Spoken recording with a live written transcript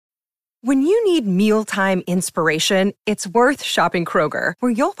When you need mealtime inspiration, it's worth shopping Kroger,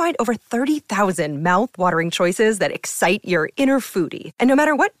 where you'll find over 30,000 mouth-watering choices that excite your inner foodie. And no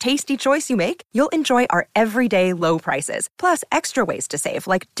matter what tasty choice you make, you'll enjoy our everyday low prices, plus extra ways to save,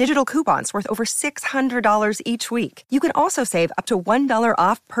 like digital coupons worth over $600 each week. You can also save up to $1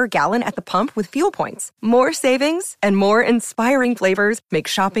 off per gallon at the pump with fuel points. More savings and more inspiring flavors make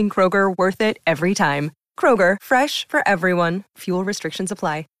shopping Kroger worth it every time. Kroger, fresh for everyone. Fuel restrictions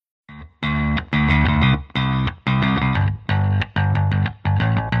apply.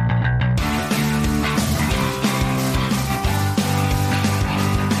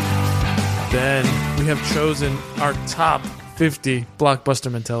 Ben, we have chosen our top 50 blockbuster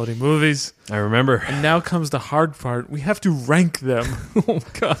mentality movies. I remember. And now comes the hard part. We have to rank them. Oh,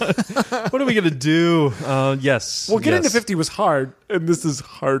 God. What are we going to do? Yes. Well, getting to yes. 50 was hard, and this is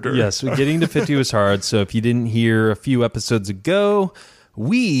harder. Yes, getting to 50 was hard. So if you didn't hear a few episodes ago,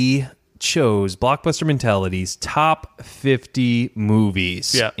 we chose Blockbuster Mentality's top 50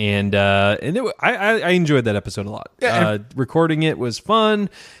 movies. Yeah. And I enjoyed that episode a lot. Yeah, recording it was fun.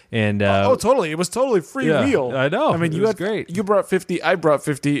 And totally. It was totally freewheel. I know. I mean, It was great. You brought 50, I brought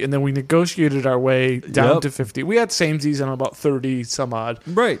 50, and then we negotiated our way down to 50. We had samesies on about 30 some odd.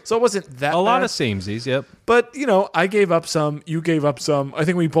 Right. So it wasn't that a lot bad. of samesies, yep. But, I gave up some. You gave up some. I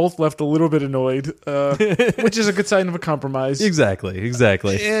think we both left a little bit annoyed, which is a good sign of a compromise. Exactly.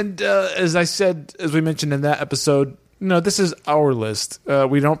 And as we mentioned in that episode, this is our list.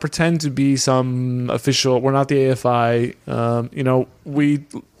 We don't pretend to be some official. We're not the AFI.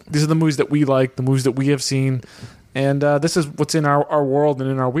 These are the movies that we like, the movies that we have seen, and this is what's in our world and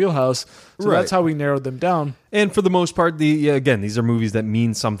in our wheelhouse. So Right. that's how we narrowed them down. And for the most part, again, these are movies that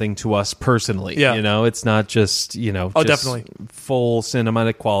mean something to us personally. Yeah. It's not just, just definitely. full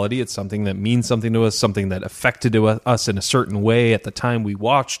cinematic quality. It's something that means something to us, something that affected us in a certain way at the time we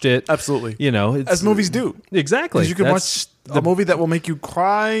watched it. Absolutely. It's, As movies do. Exactly. 'Cause you can watch a movie that will make you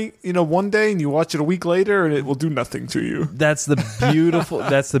cry, one day, and you watch it a week later, and it will do nothing to you. That's the beautiful.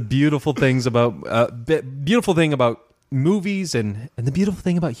 That's the beautiful things about beautiful thing about movies and the beautiful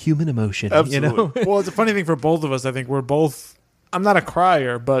thing about human emotion. Absolutely. Well, it's a funny thing for both of us. I think we're both. I'm not a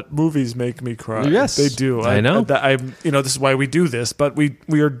crier, but movies make me cry. Yes, they do. I know. This is why we do this. But we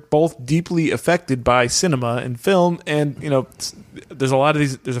are both deeply affected by cinema and film, and there's a lot of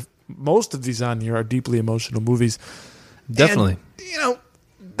these. Most of these on here are deeply emotional movies. Definitely. And,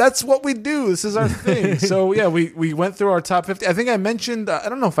 that's what we do. This is our thing. So, yeah, we went through our top 50. I think I mentioned, I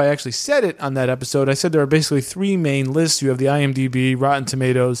don't know if I actually said it on that episode. I said there are basically three main lists. You have the IMDb, Rotten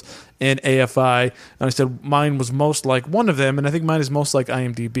Tomatoes, and AFI. And I said mine was most like one of them, and I think mine is most like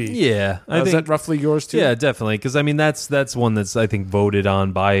IMDb. Yeah. Is that roughly yours, too? Yeah, definitely. Because, that's one that's, I think, voted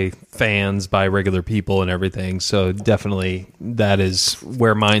on by fans, by regular people and everything. So, definitely, that is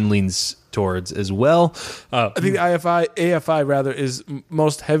where mine leans towards as well. I think the AFI is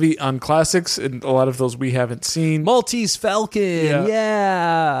most heavy on classics, and a lot of those we haven't seen. Maltese Falcon,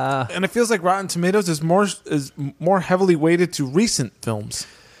 yeah. And it feels like Rotten Tomatoes is more heavily weighted to recent films.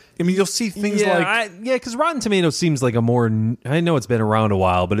 I mean, you'll see things because Rotten Tomatoes seems like a more. I know it's been around a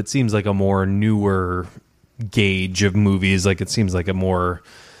while, but it seems like a more newer gauge of movies. Like it seems like a more,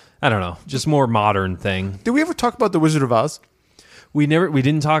 I don't know, just more modern thing. Did we ever talk about The Wizard of Oz? We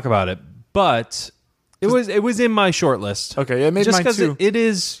didn't talk about it. But it was in my short list. Okay, yeah, it made mine too. It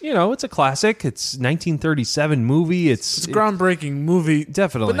is, it's a classic. It's 1937 movie. It's a groundbreaking movie.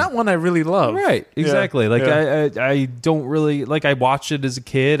 Definitely. But not one I really love. Right, exactly. Yeah. I don't really, I watched it as a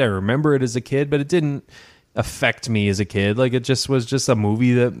kid. I remember it as a kid, but it didn't affect me as a kid. Like it just was just a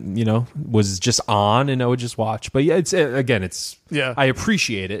movie that, was just on and I would just watch. But yeah, I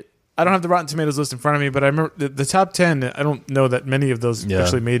appreciate it. I don't have the Rotten Tomatoes list in front of me, but I remember the top 10, I don't know that many of those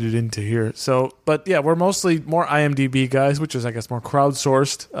actually made it into here. So, but yeah, we're mostly more IMDb guys, which is, I guess, more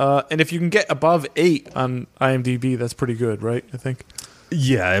crowdsourced. And if you can get above 8 on IMDb, that's pretty good, right? I think.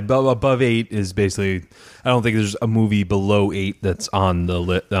 Yeah, above 8 is basically. I don't think there's a movie below 8 that's on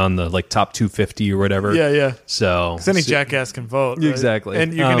the top 250 or whatever. Yeah. So, because any jackass can vote, right? Exactly,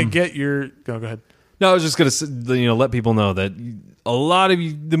 and you're gonna get your. Go ahead. No, I was just gonna let people know that a lot of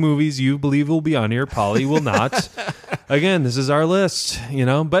the movies you believe will be on here, Polly will not. Again, this is our list,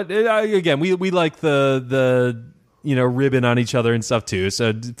 But again, we like the ribbon on each other and stuff too.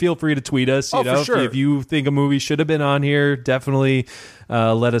 So feel free to tweet us. For sure. If you think a movie should have been on here, definitely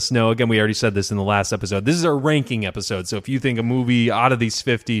let us know. Again, we already said this in the last episode. This is our ranking episode. So if you think a movie out of these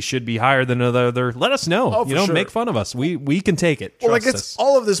 50 should be higher than another, let us know. Sure. Make fun of us. We can take it. Well, Trust us.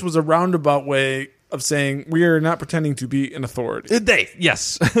 all of this was a roundabout way of saying we are not pretending to be an authority.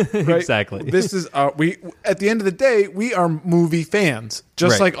 Yes, Right? exactly. This is we. At the end of the day, we are movie fans,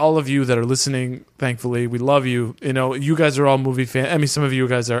 just Right. like all of you that are listening. Thankfully, we love you. You know, you guys are all movie fans. I mean, some of you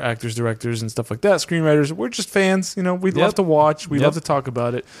guys are actors, directors, and stuff like that, screenwriters. We're just fans. You know, we love to watch. We love to talk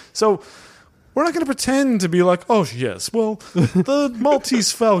about it. So. We're not going to pretend to be like, oh, yes, well, the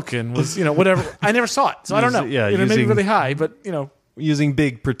Maltese Falcon was, you know, whatever. I never saw it, so I don't know. Yeah, you know, maybe using- really high, but, you know. Using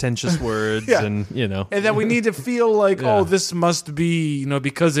big pretentious words Yeah. and, you know. And then we need to feel like, Yeah. oh, this must be, you know,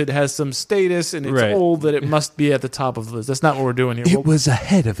 because it has some status and it's Right. old that it must be at the top of the list. That's not what we're doing here. We'll- was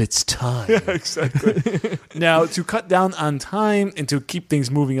ahead of its time. exactly. Now, to cut down on time and to keep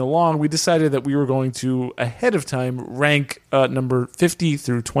things moving along, we decided that we were going to, ahead of time, rank number 50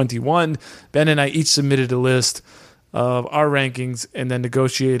 through 21. Ben and I each submitted a list of our rankings and then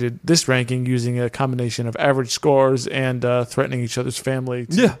negotiated this ranking using a combination of average scores and threatening each other's family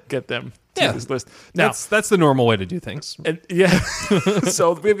to get them to this list. Now, That's the normal way to do things. and yeah,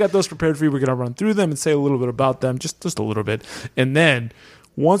 so we've got those prepared for you. We're going to run through them and say a little bit about them, just a little bit. And then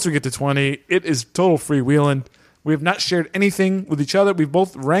once we get to 20, it is total freewheeling. We have not shared anything with each other. We've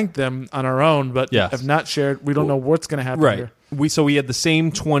both ranked them on our own, but Yes. have not shared. We don't know what's going to happen Right. here. We had the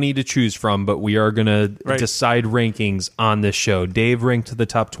same 20 to choose from, but we are going to Right. decide rankings on this show. Dave ranked the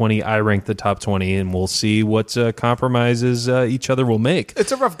top 20, I ranked the top 20, and we'll see what compromises each other will make.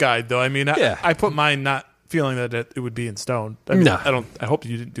 It's a rough guide, though. I mean, Yeah. I put mine not feeling that it would be in stone. I mean, No. I hope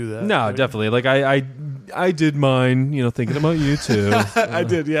you didn't do that. No, I mean, definitely. Like I did mine, you know, thinking about you too. I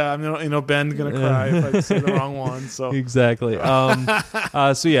did, yeah. I'm, you know, Ben's going to cry if I say the wrong one. So Exactly.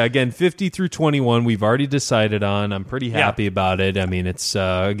 So yeah, again, 50 through 21, we've already decided on. I'm pretty happy about it. I mean, it's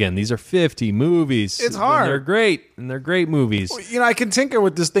again, these are 50 movies. It's And hard. they're great, and they're great movies. you know, I can tinker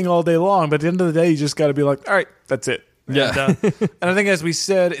with this thing all day long, but at the end of the day, you just got to be like, all right, that's it. Yeah. And I think, as we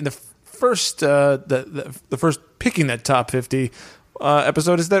said in the first, the first picking that top 50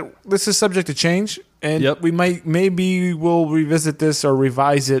 episode, is that this is subject to change, and Yep. we maybe we'll revisit this or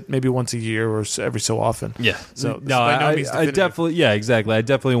revise it maybe once a year or every so often. Yeah. So this no, is by no I means definitive. definitely, yeah, exactly. I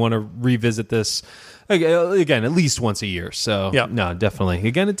definitely want to revisit this again at least once a year. So Yeah. no, definitely.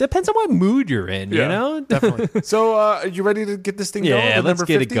 Again, it depends on what mood you're in. You know, definitely. So, are you ready to get this thing going? Yeah, with let's number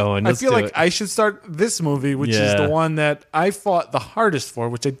get it 50? going. I Let's feel do like it. I should start this movie, which is Yeah. the one that I fought the hardest for,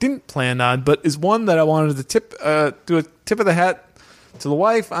 which I didn't plan on, but is one that I wanted to do a tip of the hat to the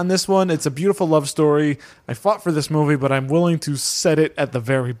wife on this one. It's a beautiful love story. I fought for this movie, but I'm willing to set it at the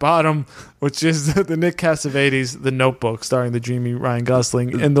very bottom, which is the Nick Cassavetes' The Notebook, starring the dreamy Ryan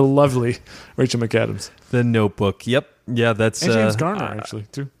Gosling and the lovely Rachel McAdams. The Notebook. Yep. Yeah, that's And James Garner, actually,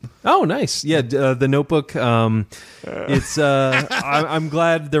 too. Oh, nice. Yeah, The Notebook. It's. I'm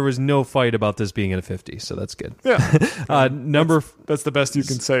glad there was no fight about this being in a 50, so that's good. Yeah. Number. That's the best you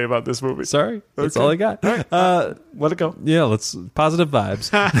can say about this movie. Sorry, that's Okay. all I got. Let it go. Yeah, let's positive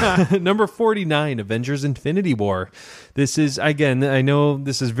vibes. Number 49, Avengers: Infinity War. This is, again, I know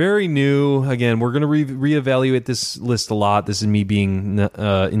this is very new. Again, we're going to reevaluate this list a lot. This is me being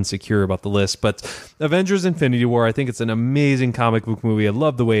insecure about the list, but Avengers: Infinity War, I think it's an amazing comic book movie. I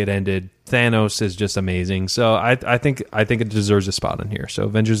love the way it ended. Thanos is just amazing. So I think it deserves a spot on here. So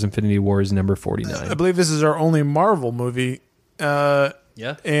Avengers: Infinity War is number 49. I believe this is our only Marvel movie.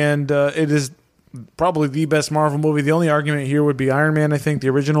 Yeah. And it is probably the best Marvel movie. The only argument here would be Iron Man, I think, the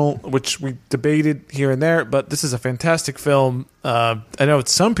original, which we debated here and there. But this is a fantastic film. I know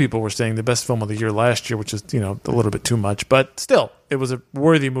some people were saying the best film of the year last year, which is, you know, a little bit too much. But still, it was a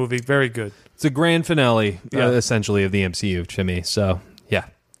worthy movie. Very good. It's a grand finale, Yeah. essentially, of the MCU to me. So, yeah.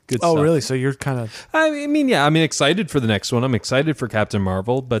 Good Oh, stuff. really? So you're kind of... I mean, yeah. I'm excited for the next one. I'm excited for Captain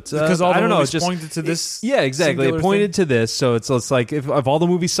Marvel, but Because all I the don't know. movies It's just pointed to this Yeah, exactly. It singular pointed to this, so it's like if all the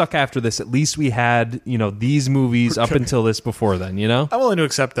movies suck after this, at least we had these movies up until this before then. You know. I'm willing to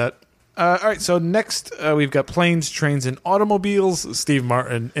accept that. All right, so next we've got Planes, Trains, and Automobiles, Steve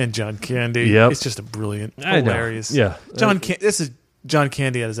Martin and John Candy. Yep. It's just a brilliant, I know. hilarious. Yeah. This is John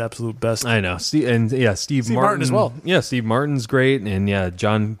Candy at his absolute best. I know, Steve Steve Martin as well. Yeah, Steve Martin's great, and yeah,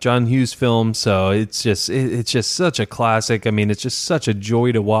 John Hughes film. So it's just such a classic. I mean, it's just such a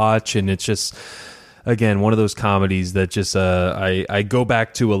joy to watch, and it's just again one of those comedies that just I go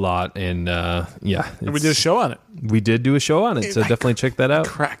back to a lot, and yeah, And we did a show on it. We did do a show on it, so definitely check that out.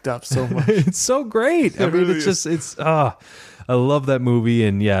 Cracked up so much. It's so great. I mean, really it's is. just I love that movie,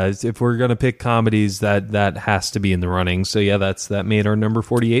 and yeah, if we're gonna pick comedies, that has to be in the running. So yeah, that made our number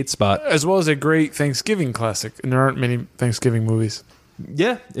 48 spot. As well as a great Thanksgiving classic. And there aren't many Thanksgiving movies.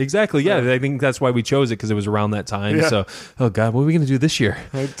 Yeah, exactly. Yeah, I think that's why we chose it, because it was around that time. Yeah. So, oh God, what are we going to do this year?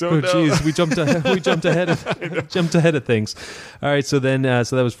 I don't know. Geez, we jumped ahead of things. All right, so then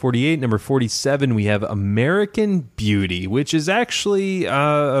so that was 48. Number 47, we have American Beauty, which is actually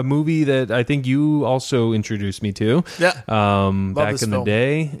a movie that I think you also introduced me to. Yeah. Back this in film. the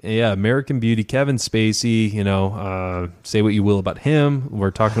day. Yeah, American Beauty, Kevin Spacey, say what you will about him.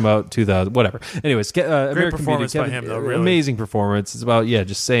 We're talking about 2000, whatever. Anyways, American Beauty, performance by him, though, really. amazing performance. It's about,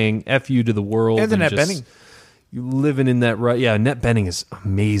 just saying F you to the world. And Annette just Bening. You living in that right. Yeah, Annette Bening is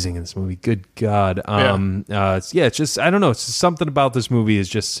amazing in this movie. Good God. It's just, I don't know. It's just something about this movie is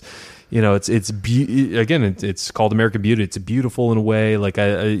just, it's called American Beauty. It's beautiful in a way. Like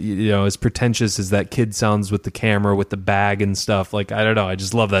as pretentious as that kid sounds with the camera, with the bag and stuff. Like, I don't know. I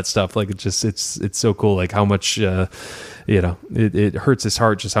just love that stuff. Like, it's so cool. Like how much, it hurts his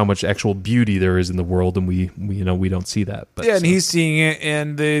heart just how much actual beauty there is in the world, and we don't see that. But, and he's seeing it,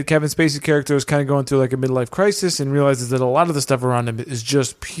 and the Kevin Spacey character is kind of going through like a midlife crisis and realizes that a lot of the stuff around him is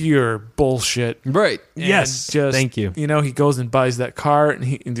just pure bullshit. Right. And Yes. Thank you. He goes and buys that car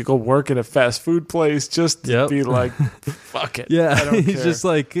and to go work at a fast food place just to be like, fuck it. Yeah. I don't He's care. just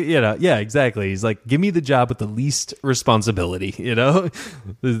like, exactly. He's like, give me the job with the least responsibility,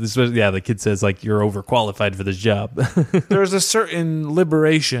 the kid says, like, you're overqualified for this job. There's a certain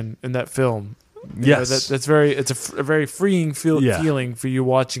liberation in that film. Yes. That's very. It's a very freeing feeling for you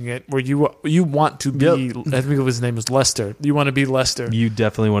watching it, where you want to be. Yep. I think his name was Lester. You want to be Lester You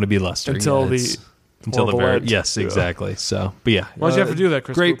definitely want to be Lester. until the horrible very end. yes, exactly. So, but yeah, Why'd you have to do that,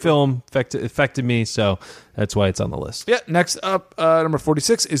 Chris Great Cooper? film, affected me, so that's why it's on the list. Yeah, next up, number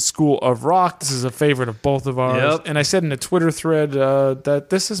 46 is School of Rock. This is a favorite of both of ours. Yep. And I said in a Twitter thread that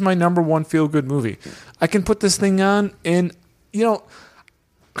this is my number one feel-good movie. I can put this thing on and, I don't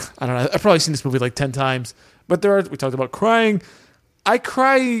know, I've probably seen this movie like 10 times, but we talked about crying. I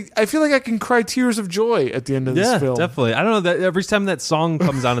feel like I can cry tears of joy at the end of this film. Definitely. I don't know, that every time that song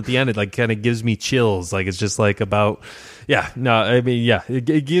comes on at the end, it like kind of gives me chills. Like, it's just like about,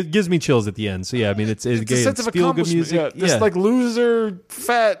 it gives me chills at the end. So yeah, I mean, it's a sense of feel good accomplishment. music. Yeah, this like loser,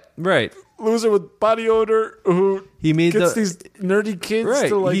 fat Right. loser with body odor who He made gets these nerdy kids Right.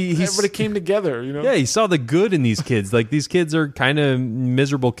 to like He's- everybody came together. Yeah, he saw the good in these kids. Like, these kids are kind of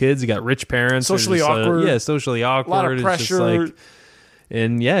miserable kids. You got rich parents. They're Socially just, awkward. Socially awkward. A lot of It's just pressure. like,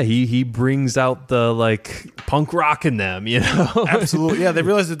 and yeah, he brings out the like punk rock in them, Absolutely. Yeah, they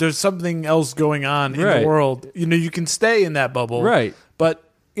realize that there's something else going on in Right. the world. You can stay in that bubble. Right. But,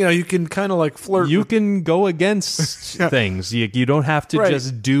 you can kind of like flirt. You with- can go against things. You don't have to Right.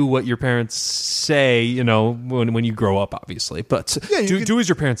 just do what your parents say, when you grow up, obviously. But do as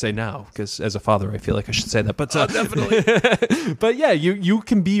your parents say now, because as a father, I feel like I should say that. But definitely. but yeah, you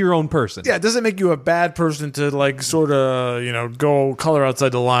can be your own person. Yeah, it doesn't make you a bad person to like sort of, go color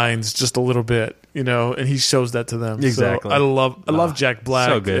outside the lines just a little bit, and he shows that to them. Exactly. So I love Jack Black.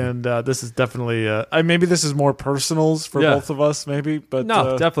 so good. And this is definitely, maybe this is more personals for Yeah. both of us, maybe. But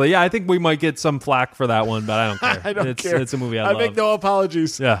No, definitely. Yeah, I think we might get some flack for that one, but I don't care. I don't care. It's a movie I love. make no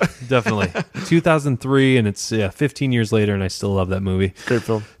apologies. Yeah, definitely. 2003, and it's 15 years later, and I still love that movie. Great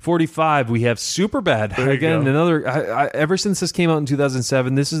film. 45, we have Superbad. There you Again, go. another. Ever since this came out in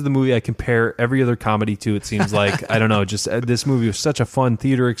 2007, this is the movie I compare every other comedy to. It seems like I don't know. Just this movie was such a fun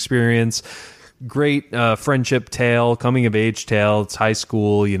theater experience. Great friendship tale, coming of age tale. It's high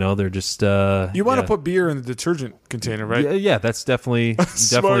school. They're just. You want to put beer in the detergent container, right? Yeah, that's definitely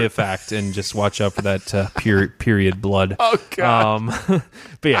Smart. a fact, and just watch out for that period blood. Oh, God.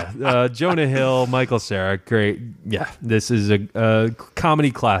 But yeah, Jonah Hill, Michael Cera, great. Yeah, this is a comedy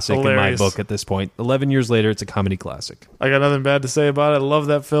classic Hilarious. in my book at this point. 11 years later, it's a comedy classic. I got nothing bad to say about it. I love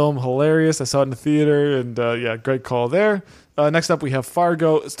that film. Hilarious. I saw it in the theater, and great call there. Next up, we have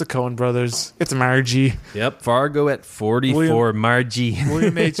Fargo. It's the Coen brothers. It's Margie. Yep, Fargo at 44. Margie.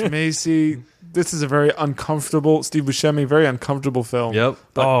 William H. Macy. This is a very uncomfortable, Steve Buscemi, very uncomfortable film. Yep.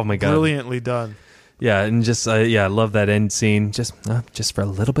 But Oh my God. brilliantly done. Yeah, and just I love that end scene. Just for a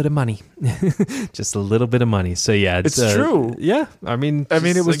little bit of money, just a little bit of money. So yeah, It's true. Yeah, I mean,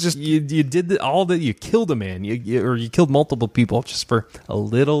 it was just- you did all that. You killed a man, you killed multiple people just for a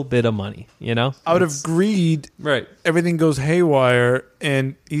little bit of money. Out of greed, Right. everything goes haywire,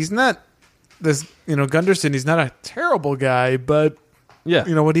 and he's not this. Gunderson. He's not a terrible guy, but Yeah.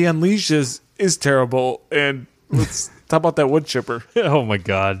 what he unleashes is terrible. And let's talk about that wood chipper. Oh my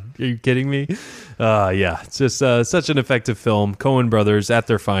God, are you kidding me? Yeah, it's just such an effective film. Coen brothers at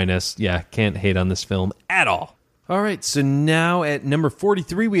their finest. Yeah, can't hate on this film at all. All right, so now at number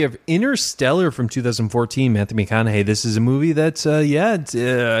 43, we have Interstellar from 2014. Matthew McConaughey. This is a movie that,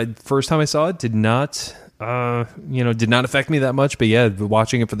 first time I saw it, did not did not affect me that much. But yeah,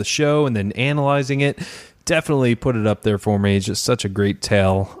 watching it for the show and then analyzing it, definitely put it up there for me. It's just such a great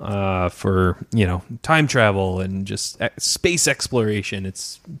tale for, time travel and just space exploration.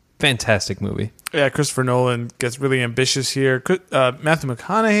 It's a fantastic movie. Yeah, Christopher Nolan gets really ambitious here. Matthew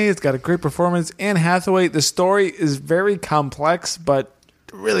McConaughey has got a great performance. Anne Hathaway, the story is very complex, but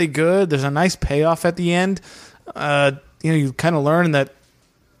really good. There's a nice payoff at the end. You kind of learn that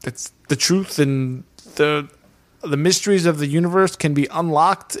it's the truth and the mysteries of the universe can be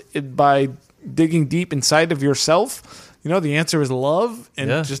unlocked by digging deep inside of yourself. The answer is love, and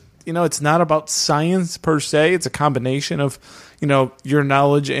it's not about science per se. It's a combination of your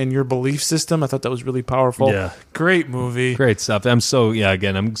knowledge and your belief system. I thought that was really powerful. Yeah, great movie, great stuff. I'm so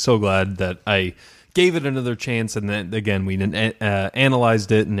glad that I gave it another chance, and then again we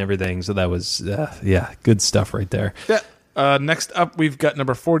analyzed it and everything. So that was good stuff right there. Yeah. Next up, we've got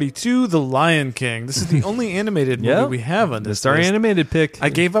number 42, The Lion King. This is the only animated movie we have on this. It's our animated pick. I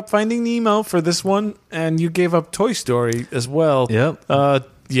gave up Finding Nemo for this one, and you gave up Toy Story as well. Yep.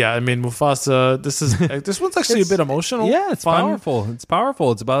 Mufasa. This one's actually a bit emotional. Yeah, it's fun. powerful. It's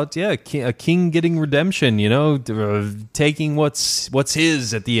powerful. It's about a king getting redemption. Taking what's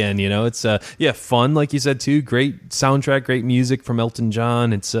his at the end. It's fun, like you said too. Great soundtrack, great music from Elton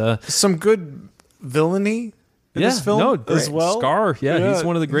John. It's some good villainy. In this film as well. Scar, he's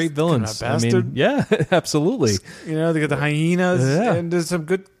one of the great villains. Bastard. Absolutely. They got the hyenas, and there's some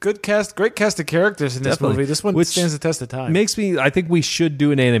great cast of characters in this movie. This one stands the test of time. I think we should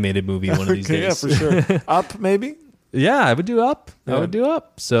do an animated movie one of these days. Yeah, for sure. Up, maybe? Yeah, I would do Up. Yeah. I would do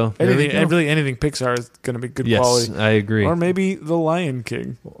Up. So anything Pixar is going to be good quality. Yes, I agree. Or maybe The Lion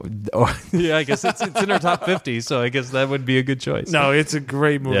King. Yeah, I guess it's in our top 50, so I guess that would be a good choice. No, it's a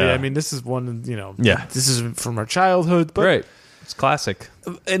great movie. Yeah. I mean, this is one, this is from our childhood. But right. It's classic.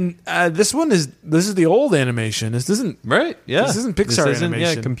 And this is the old animation. This isn't right. Yeah, this isn't Pixar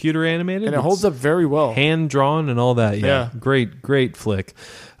animation. Yeah, computer animated, and it holds up very well. Hand drawn and all that. Yeah, great flick.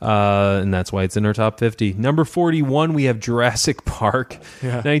 And that's why it's in our top 50. Number 41, we have Jurassic Park,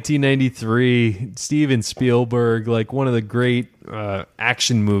 1993. Steven Spielberg, like one of the great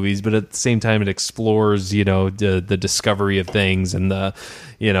action movies, but at the same time, it explores the discovery of things and the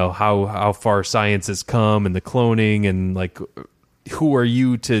how far science has come and the cloning and like. Who are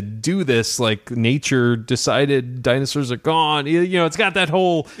you to do this? Like nature decided dinosaurs are gone. It's got that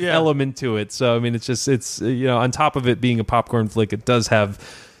whole element to it. So I mean, it's on top of it being a popcorn flick, it does have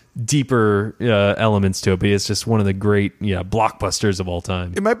deeper elements to it. But it's just one of the great blockbusters of all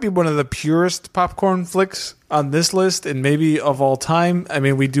time. It might be one of the purest popcorn flicks on this list, and maybe of all time. I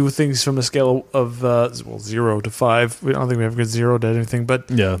mean, we do things from a scale of 0 to 5. I don't think we have a good 0 to anything, but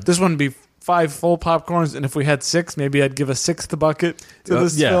this one would be 5 full popcorns, and if we had 6, maybe I'd give a 6th bucket to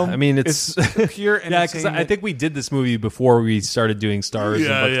this film. I mean, it's pure entertainment. because I think we did this movie before we started doing stars and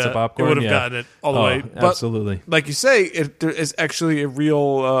buckets of popcorn. It would have gotten it all the way. But absolutely. Like you say, there is actually a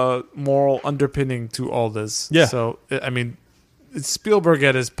real moral underpinning to all this. Yeah. So, I mean, it's Spielberg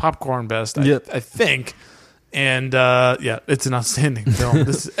at his popcorn best, I think. And, it's an outstanding film.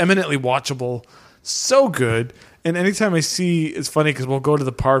 This is eminently watchable. So good. And anytime I see, it's funny because we'll go to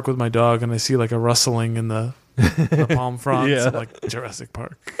the park with my dog and I see like a rustling in the palm fronds, like Jurassic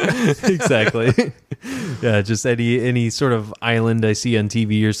Park. Exactly. Just any sort of island I see on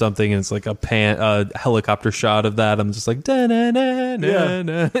TV or something, and it's like a helicopter shot of that. I'm just like,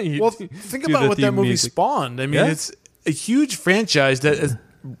 da-na-na-na-na. Well, think about what that movie spawned. I mean, it's a huge franchise that is,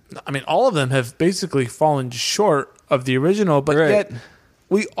 all of them have basically fallen short of the original, but yet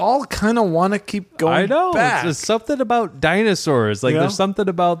we all kind of want to keep going. I know. Back. There's something about dinosaurs. Like there's something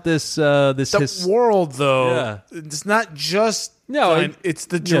about this world, though. Yeah. It's not just it's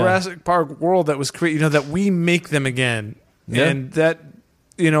the Jurassic Park world that was created. That we make them again, and that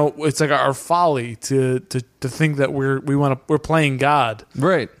it's like our folly to think that we're playing God,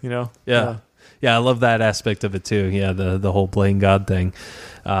 right? Yeah. I love that aspect of it too. Yeah, the whole playing God thing.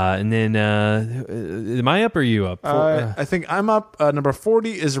 And then, am I up or you up? I think I'm up. Number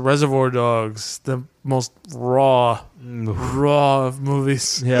 40 is Reservoir Dogs, the most raw of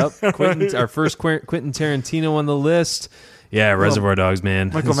movies. Yep, our first Quentin Tarantino on the list. Yeah, Reservoir Dogs,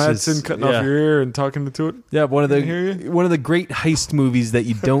 man. Michael Madsen cutting off your ear and talking to it. Yeah, one of the great heist movies that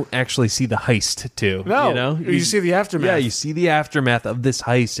you don't actually see the heist to. No, you see the aftermath. Yeah, you see the aftermath of this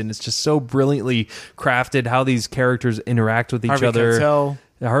heist, and it's just so brilliantly crafted how these characters interact with each other.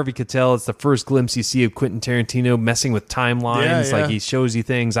 Harvey Keitel, it's the first glimpse you see of Quentin Tarantino messing with timelines. Like he shows you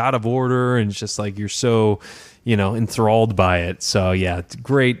things out of order, and it's just like you're so, enthralled by it. So yeah, it's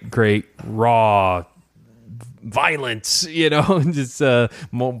great, raw, violent, just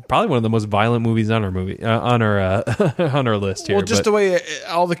probably one of the most violent movies on our on our list here. Well, just the way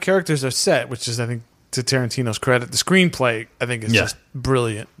all the characters are set, which is, I think, to Tarantino's credit, the screenplay, I think, is just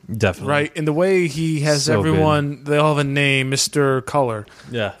brilliant. Definitely. Right? And the way he has So everyone, they all have a name, Mr. Color.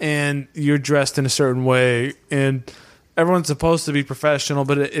 Yeah. And you're dressed in a certain way, and everyone's supposed to be professional,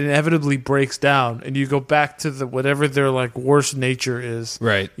 but it inevitably breaks down, and you go back to whatever their like worst nature is.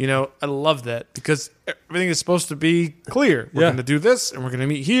 Right. I love that because everything is supposed to be clear. We're going to do this, and we're going to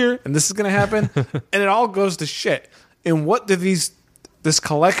meet here, and this is going to happen, and it all goes to shit. And what do this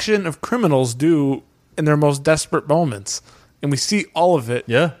collection of criminals do in their most desperate moments? And we see all of it.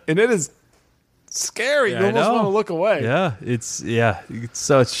 Yeah. And it is scary. You almost want to look away. Yeah, it's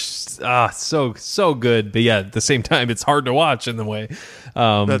such so good, but at the same time, it's hard to watch in the way.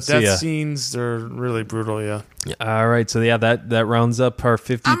 The death scenes are really brutal. Yeah. All right, so that rounds up our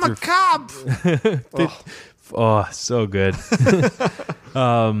 50. I'm a cop. Oh, so good.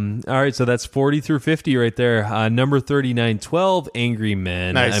 All right, so that's 40 through 50 right there. Number 39, 12 Angry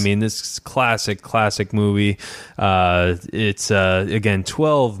Men. Nice. I mean, this classic movie. It's again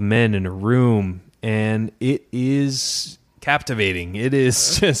 12 men in a room, and it is captivating. It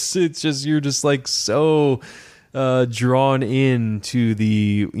is just you're just like so drawn into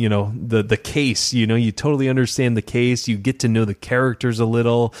the case. You totally understand the case. You get to know the characters a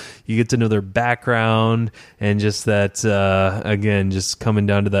little. You get to know their background, and just that again, just coming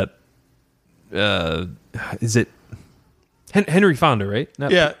down to that. Is it Henry Fonda, right?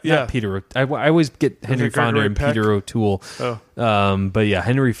 Not Peter. I always get Henry Fonda and Peter O'Toole. But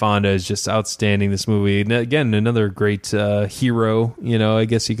Henry Fonda is just outstanding. This movie, and again, another great hero. I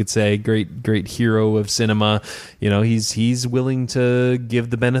guess you could say great hero of cinema. He's willing to give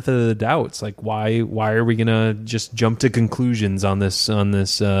the benefit of the doubt. It's like why are we gonna just jump to conclusions on this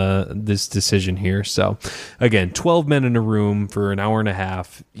decision here? So again, 12 men in a room for an hour and a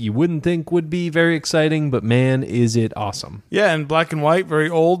half. You wouldn't think would be very exciting, but man, is it awesome. Yeah, and black and white, very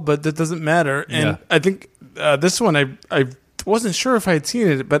old, but that doesn't matter. And I think this one, I wasn't sure if I had seen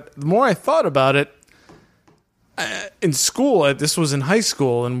it, but the more I thought about it, in school, this was in high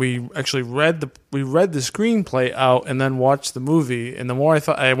school, and we actually read the screenplay out and then watched the movie. And the more I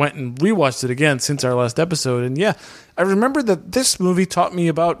thought, I went and rewatched it again since our last episode. And I remember that this movie taught me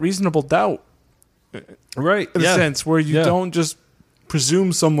about reasonable doubt, right? In a sense where you don't just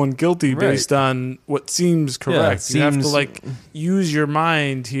presume someone guilty based on what seems correct. You have to use your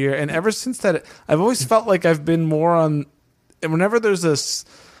mind here. And ever since that, I've always felt like I've been more on. And whenever there's this,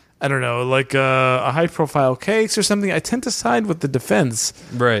 I don't know, like a high-profile case or something, I tend to side with the defense,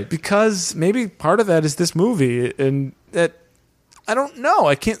 right? Because maybe part of that is this movie, and that I don't know.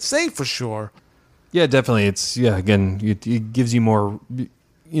 I can't say for sure. Yeah, definitely. It's again, it gives you more.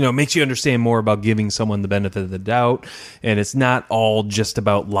 Makes you understand more about giving someone the benefit of the doubt, and it's not all just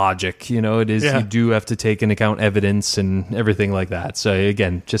about logic. It is. You do have to take into account evidence and everything like that. So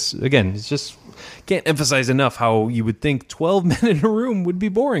again, it's just. Can't emphasize enough how you would think 12 men in a room would be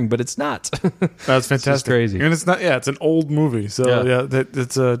boring, but it's not. That's fantastic. It's crazy. And it's not, it's an old movie. So,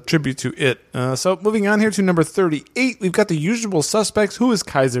 that's a tribute to it. So, moving on here to number 38, we've got The Usual Suspects. Who is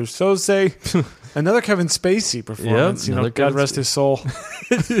Kaiser Soze? Another Kevin Spacey performance. God rest his soul.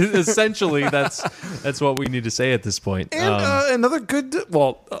 Essentially, that's what we need to say at this point. And another good,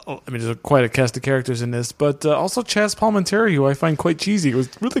 there's quite a cast of characters in this, but also Chaz Palminteri, who I find quite cheesy, was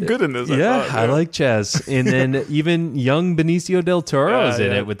really good in this. I like Chaz. And then even young Benicio del Toro is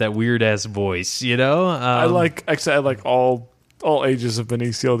in it with that weird ass voice. I like all ages of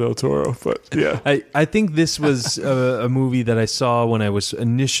Benicio del Toro, but I think this was a movie that I saw when I was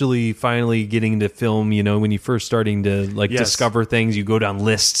initially finally getting into film. When you first starting to discover things, you go down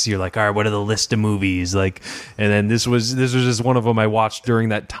lists. You're like, all right, what are the list of movies? And then this was just one of them I watched during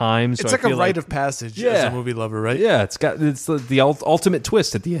that time. So it's like a rite of passage as a movie lover, right? Yeah, it's the ultimate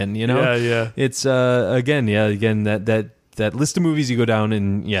twist at the end. It's again that list of movies you go down,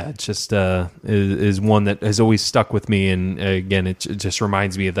 and it's just is one that has always stuck with me. And again, it just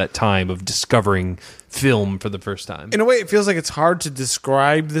reminds me of that time of discovering film for the first time. In a way, it feels like it's hard to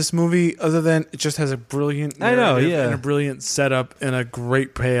describe this movie other than it just has a brilliant narrative and a brilliant setup and a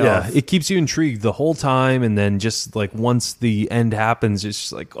great payoff. Yeah, it keeps you intrigued the whole time, and then just once the end happens, it's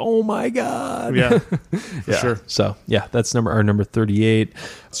just like, oh my God. Yeah, for sure. So that's our number 38.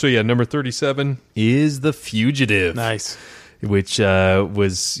 So number 37 is The Fugitive. Nice. Which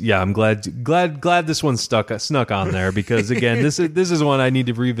was I'm glad this one snuck on there, because again this is one I need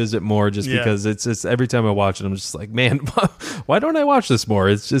to revisit more, just because it's every time I watch it I'm just like, man, why don't I watch this more?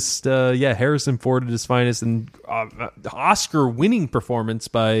 It's just Harrison Ford at his finest, and Oscar winning performance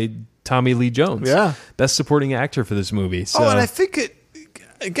by Tommy Lee Jones. Yeah. Best supporting actor for this movie. So. Oh, and I think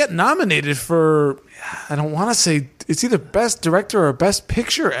it got nominated for, I don't want to say, it's either Best Director or Best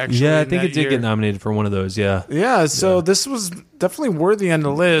Picture, actually. Yeah, I think it did year. get nominated for one of those, yeah. Yeah, so this was definitely worthy on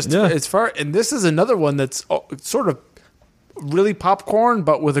the list. Yeah. And this is another one that's sort of really popcorn,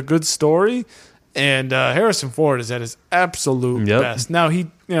 but with a good story. And Harrison Ford is at his absolute best. Now,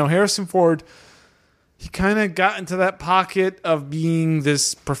 Harrison Ford, he kind of got into that pocket of being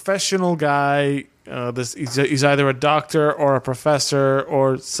this professional guy. He's either a doctor or a professor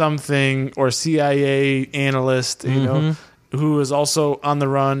or something, or CIA analyst, who is also on the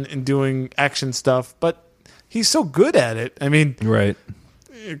run and doing action stuff. But he's so good at it. I mean, right.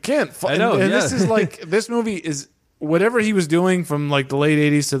 You can't. I know. And this is like, this movie is whatever he was doing from like the late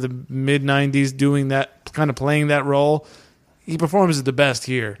 80s to the mid 90s, doing that kind of playing that role. He performs at the best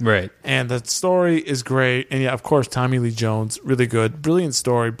here. Right. And the story is great. And yeah, of course, Tommy Lee Jones, really good. Brilliant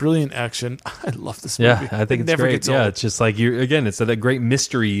story, brilliant action. I love this movie. Yeah, I think it's never great. gets old. Yeah, it's just like, it's that great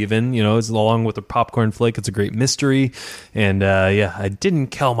mystery even, it's along with the popcorn flick. It's a great mystery. And I didn't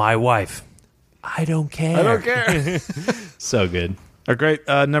kill my wife. I don't care. I don't care. So good. A great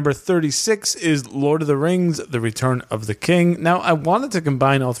number 36 is Lord of the Rings, The Return of the King. Now, I wanted to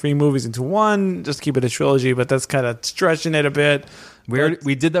combine all three movies into one, just keep it a trilogy, but that's kind of stretching it a bit.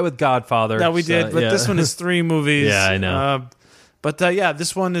 We did that with Godfather. No, we did, but this one is three movies. Yeah, I know.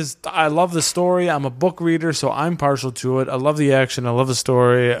 This one is, I love the story. I'm a book reader, so I'm partial to it. I love the action. I love the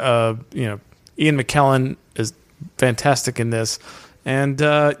story. Ian McKellen is fantastic in this. And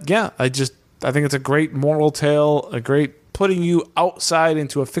I think it's a great moral tale, a great putting you outside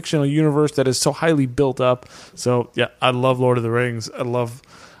into a fictional universe that is so highly built up. So yeah, I love Lord of the Rings.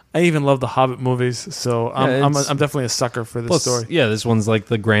 I even love the Hobbit movies. So I'm definitely a sucker for this story. Yeah, this one's like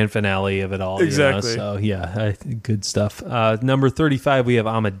the grand finale of it all. Exactly. So yeah, good stuff. Number 35, we have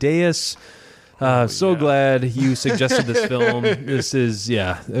Amadeus. Glad you suggested this film. This is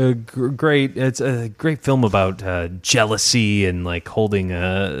great. It's a great film about jealousy and like holding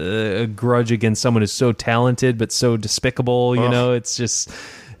a grudge against someone who's so talented but so despicable. It's just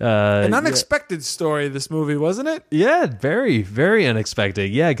an unexpected story. This movie, wasn't it? Yeah, very, very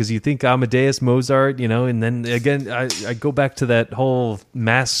unexpected. Yeah, because you think Amadeus, Mozart, and then again, I go back to that whole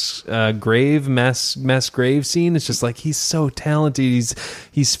mass grave scene. It's just like he's so talented.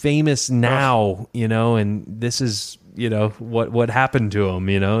 He's famous now, and this is what happened to him.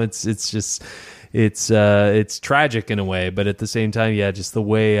 It's just. It's tragic in a way, but at the same time, just the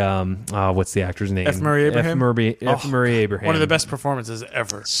way. What's the actor's name? F. Murray Abraham. F. Murray Abraham. One of the best performances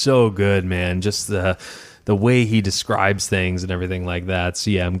ever. So good, man. Just the way he describes things and everything like that.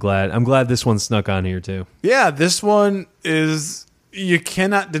 So yeah, I'm glad this one snuck on here too. Yeah, this one is. You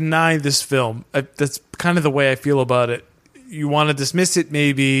cannot deny this film. That's kind of the way I feel about it. You want to dismiss it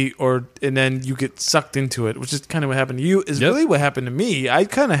maybe, and then you get sucked into it, which is kind of what happened to you. Is really what happened to me. I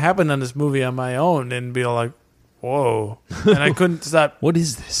kind of happened on this movie on my own and be like, whoa. And I couldn't stop. What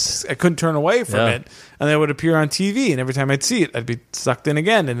is this? I couldn't turn away from it. And then it would appear on TV, and every time I'd see it, I'd be sucked in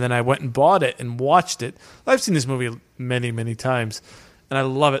again. And then I went and bought it and watched it. I've seen this movie many, many times, and I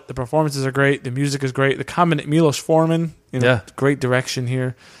love it. The performances are great. The music is great. The combination, Milos Forman, great direction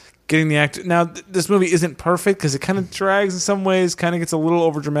here. Getting the actor. Now, this movie isn't perfect because it kind of drags in some ways, kind of gets a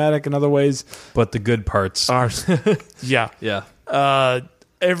little overdramatic in other ways. But the good parts are, yeah.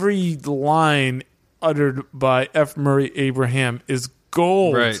 Every line uttered by F. Murray Abraham is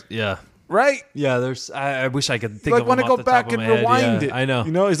gold. Right, yeah. Right? Yeah, I wish I could think like of want them to off go the back top of and my head. rewind Yeah, it. I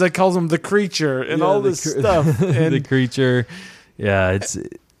know. He's like calls him the creature and all this stuff. And the creature. Yeah, it's...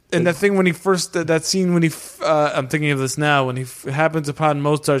 And that thing when he first, that scene when I'm thinking of this now, when he happens upon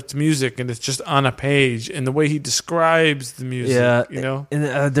Mozart's music and it's just on a page, and the way he describes the music,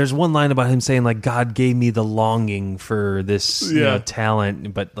 And there's one line about him saying like, God gave me the longing for this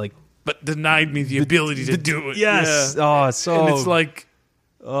talent, but denied me the ability to do it. Yes. Yeah. Oh, so... And it's like,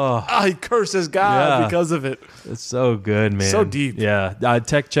 he curses God because of it. It's so good, man. So deep. Yeah.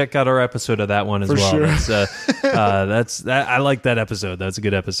 Check out our episode of that one as well. Sure. That's I like that episode. That's a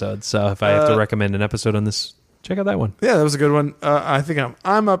good episode. So if I have to recommend an episode on this, check out that one. Yeah, that was a good one. I think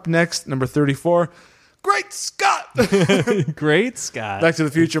I'm up next, number 34. Great Scott! Great Scott. Back to the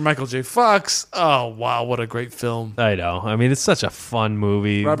Future, Michael J. Fox. Oh, wow, what a great film. I know. I mean, it's such a fun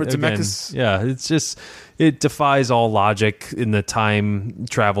movie. Robert Zemeckis. Yeah, it's just... It defies all logic in the time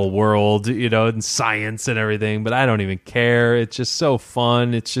travel world, and science and everything, but I don't even care. It's just so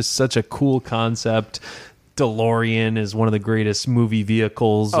fun. It's just such a cool concept. DeLorean is one of the greatest movie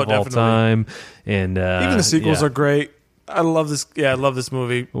vehicles of all time. And even the sequels are great. I love this. Yeah, I love this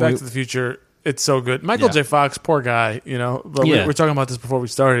movie. Back to the Future. It's so good. Michael Yeah. J. Fox, poor guy, you know. But Yeah. we were talking about this before we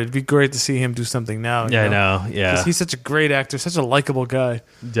started. It'd be great to see him do something now. you Yeah, I know. Yeah, 'Cause he's such a great actor, such a likable guy.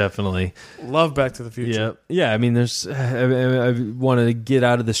 definitely. Love Back to the Future. Yeah. I mean, I want to get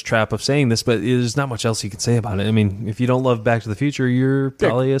out of this trap of saying this, but there's not much else you can say about it. I mean, if you don't love Back to the Future, you're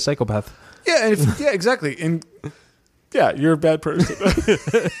probably a psychopath. Yeah, and yeah, exactly. And yeah, you're a bad person.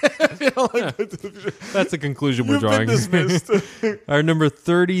 If you don't like Back to the Future, That's the conclusion we're you've been drawing. dismissed. Our number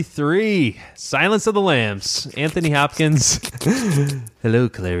 33, Silence of the Lambs. Anthony Hopkins. Hello,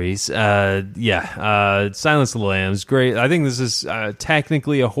 Clarice. Silence of the Lambs. Great. I think this is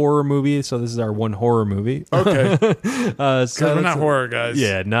technically a horror movie, so this is our one horror movie. Okay, Silence we're not of- horror guys.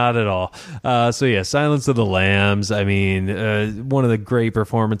 Yeah, not at all. Silence of the Lambs. I mean, one of the great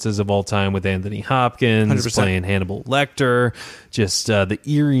performances of all time with Anthony Hopkins 100%. playing Hannibal Lecter. Just the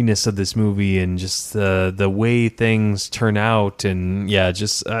eeriness of this movie and just the way things turn out, and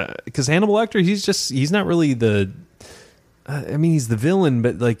just because Hannibal Lecter, he's not really the. I mean, he's the villain,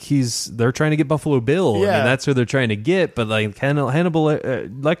 but like they're trying to get Buffalo Bill. Yeah. I mean, that's who they're trying to get. But like Hannibal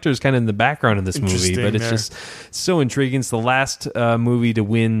Lecter is kind of in the background of this movie, Interesting but it's there. just so intriguing. It's the last movie to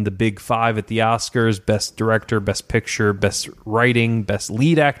win the Big Five at the Oscars: Best Director, Best Picture, Best Writing, Best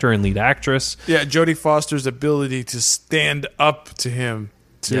Lead Actor and Lead Actress. Yeah, Jodie Foster's ability to stand up to him,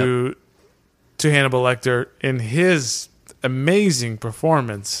 to Hannibal Lecter in his amazing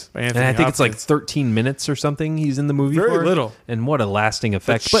performance by Anthony And I think it's like Hopkins. 13 minutes or something he's in the movie Very for. little. And what a lasting But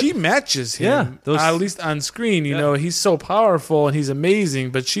effect. she matches him, Yeah, those- at least on screen. You Yeah. know, he's so powerful and he's amazing,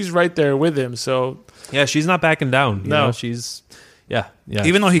 but she's right there with him. So Yeah, she's not backing down. You No. know, she's... Yeah.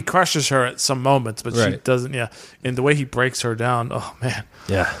 even though he crushes her at some moments, but she Right. doesn't. Yeah, and the way he breaks her down. Oh man,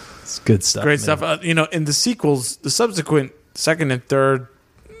 Yeah. It's good stuff. great man. stuff. You know, in the sequels, the subsequent second and third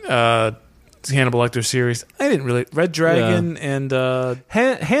Hannibal Lecter series, I didn't really Red Dragon and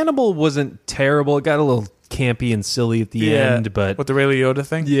Hannibal wasn't terrible. It got a little campy and silly at the end, but with the Ray Liotta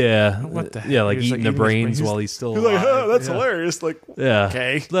thing. yeah, What the heck? yeah, like He was, eating like, the eating his brains brains. while he's still You're like, alive. oh, that's Yeah. hilarious. Like, Yeah.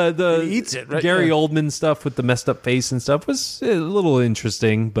 okay. The He eats it, right? Gary Yeah. Oldman stuff with the messed up face and stuff was a little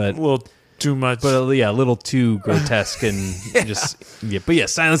interesting, but a little too much. a little too grotesque and But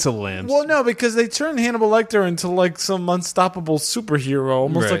Silence of the Lambs. Well, no, because they turned Hannibal Lecter into like some unstoppable superhero,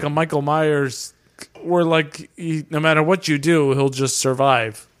 almost Right. like a Michael Myers, where like no matter what you do, he'll just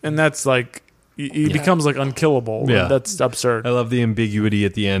survive, and that's like he becomes like unkillable. Yeah. And that's absurd. I love the ambiguity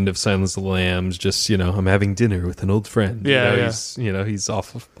at the end of Silence of the Lambs. Just, I'm having dinner with an old friend. Yeah, yeah. He's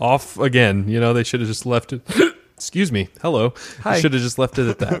off again. They should have just left it. Excuse me. Hello. Hi. Should have just left it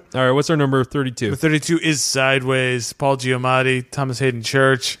at that. All right. What's our number 32? The 32 is Sideways. Paul Giamatti, Thomas Hayden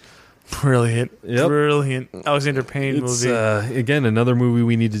Church, brilliant, Yep. brilliant. Alexander Payne It's movie. again another movie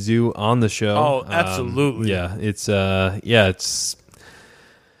we need to do on the show. Oh, absolutely. It's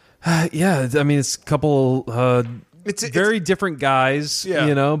I mean, it's a couple It's very different guys.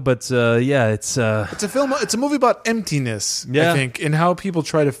 Yeah. But it's It's a film. It's a movie about emptiness. Yeah. I think, and how people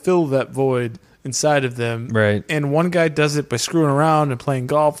try to fill that void inside of them. Right. And one guy does it by screwing around and playing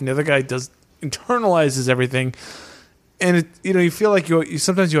golf, and the other guy internalizes everything. And you feel like you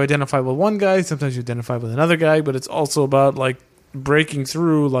sometimes you identify with one guy, sometimes you identify with another guy, but it's also about like breaking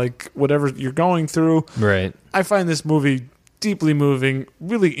through like whatever you're going through. right. I find this movie deeply moving,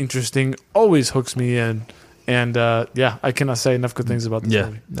 really interesting, always hooks me in, and I cannot say enough good things about this Yeah,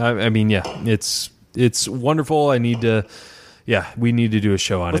 movie. I mean, it's wonderful. I need to, we need to do a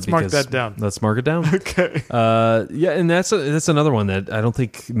show on Let's it. mark because- that down. Let's mark it down. Okay. And that's another one that I don't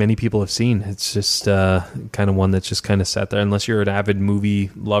think many people have seen. It's just kind of one that's just kind of sat there. Unless you're an avid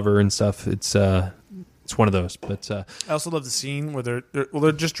movie lover and stuff, it's one of those. But I also love the scene where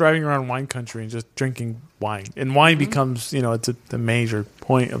they're just driving around wine country and just drinking wine, and wine becomes it's the major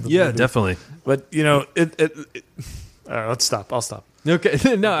point of the movie. definitely. But all right, let's stop. I'll stop.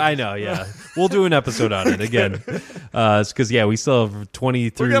 Okay, no, I know. Yeah, we'll do an episode on it again. It's because we still have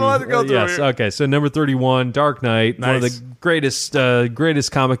 23. We got a lot to go through yes. here. Okay. So number 31, Dark Knight, one of Nice. the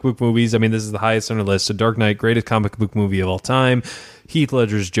greatest comic book movies. I mean, this is the highest on our list. So Dark Knight, greatest comic book movie of all time. Heath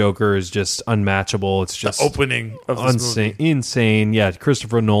Ledger's Joker is just unmatchable. It's just Opening of this movie. insane. Yeah,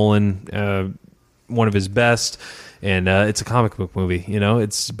 Christopher Nolan, one of his best. And it's a comic book movie,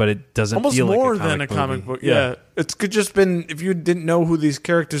 but it doesn't Almost feel more like a than a comic movie. book. Yeah. It could just been, if you didn't know who these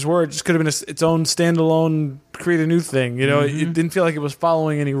characters were, it just could have been its own standalone, create a new thing. It didn't feel like it was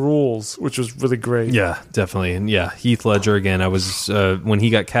following any rules, which was really great. Yeah, definitely. And Heath Ledger again. I was when he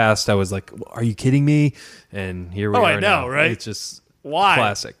got cast, I was like, "Are you kidding me?" And here we are. I know, now. right? It's just Why?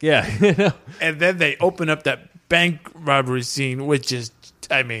 classic. Yeah. And then they open up that bank robbery scene, which is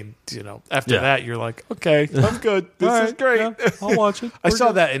I mean, after that, you're like, okay, I'm good. This is great. Yeah, I'll watch it. I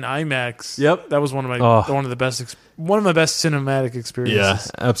saw that in IMAX. Yep. That was one of my best cinematic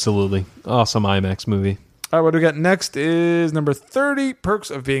experiences. Yeah, absolutely. Awesome IMAX movie. All right, what we got next is number 30, Perks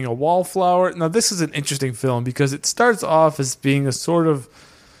of Being a Wallflower. Now, this is an interesting film because it starts off as being a sort of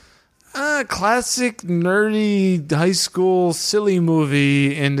classic, nerdy, high school, silly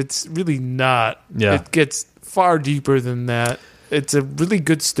movie, and it's really not. Yeah. It gets far deeper than that. It's a really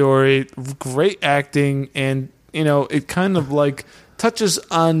good story, great acting, and, it kind of like touches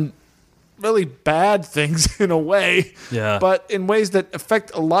on really bad things in a way, but in ways that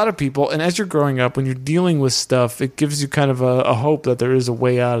affect a lot of people. And as you're growing up, when you're dealing with stuff, it gives you kind of a hope that there is a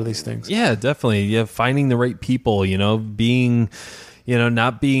way out of these things. Yeah, definitely. Yeah, finding the right people, being,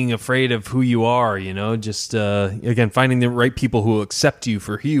 not being afraid of who you are, just again finding the right people who accept you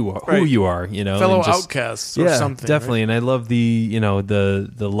for who you are, fellow outcasts or something. Definitely. Right? And I love the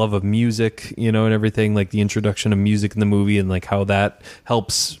the love of music, and everything, like the introduction of music in the movie and like how that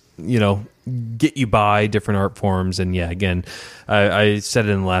helps get you by different art forms. And again, I said it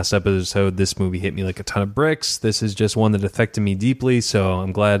in the last episode, this movie hit me like a ton of bricks. This is just one that affected me deeply, so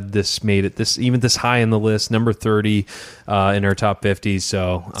I'm glad this made it this high in the list, number 30 in our top 50.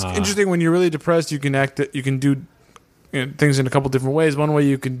 So it's interesting. When you're really depressed, you can do things in a couple different ways. One way,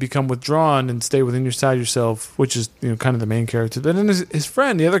 you can become withdrawn and stay within yourself, which is kind of the main character. But then his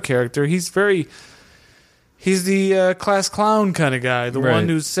friend, the other character, He's the class clown kind of guy, the one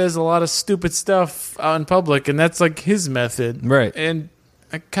who says a lot of stupid stuff out in public, and that's like his method. Right. And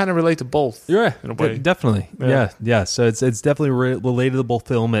I kind of relate to both. Yeah, in a way. Definitely. Yeah. So it's definitely relatable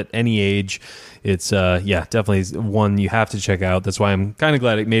film at any age. It's definitely one you have to check out. That's why I'm kind of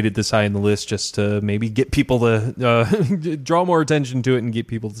glad it made it this high in the list, just to maybe get people to draw more attention to it and get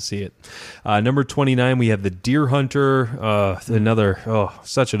people to see it. Number 29, we have The Deer Hunter. Another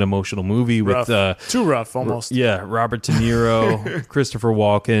such an emotional movie with too rough almost. Robert De Niro, Christopher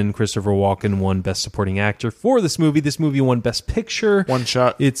Walken. Christopher Walken won Best Supporting Actor for this movie. This movie won Best Picture. One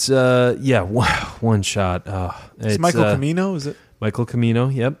shot. It's one shot. It's Michael Cimino, is it? Michael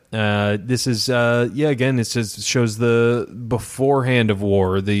Cimino, yep. This is, again, it just shows the beforehand of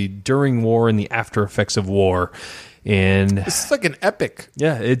war, the during war, and the after effects of war. And it's like an epic.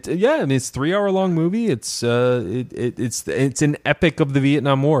 Yeah, it's a 3-hour-long movie. It's an epic of the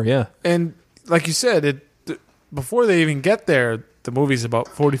Vietnam War, yeah. And like you said, before they even get there, the movie's about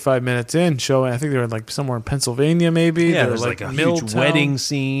 45 minutes in, showing, I think they were like somewhere in Pennsylvania, maybe. Yeah, there's like a huge wedding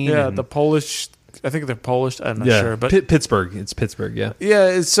scene. Yeah, the Polish... I think they're Polish. I'm not sure, but Pittsburgh. It's Pittsburgh. Yeah. Yeah.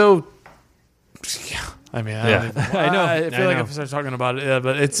 It's so. Yeah. I mean, I know. I feel like if I start talking about it,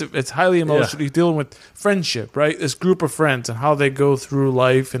 but it's highly emotional. You're dealing with friendship, right? This group of friends and how they go through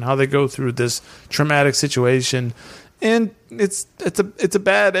life and how they go through this traumatic situation, and it's a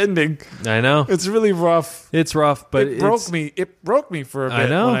bad ending. I know. It's really rough. It's rough, but it broke me. It broke me for a bit. I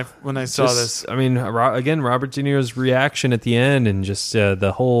know. when I saw this. I mean, again, Robert De Niro's reaction at the end, and just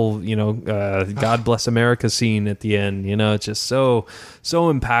the whole God Bless America scene at the end. It's just so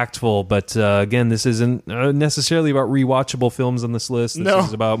impactful. But again, this isn't necessarily about rewatchable films on this list. This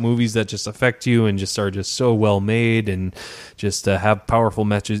is about movies that just affect you and just are just so well made and just have powerful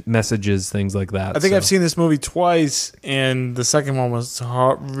messages, things like that. I think I've seen this movie twice, and the second one was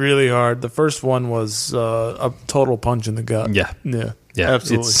really hard. The first one was a total punch in the gut. Yeah,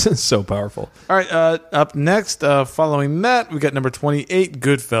 absolutely. It's so powerful. All right, up next, following that, we got number 28,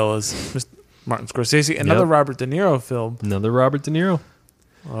 Goodfellas, Mr. Martin Scorsese, another Robert De Niro film. Another Robert De Niro.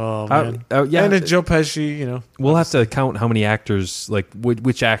 Oh, man. And it's Joe Pesci, We'll have to count how many actors, like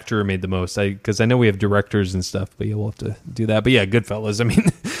which actor made the most. Because I know we have directors and stuff, but we'll have to do that. But Goodfellas. I mean,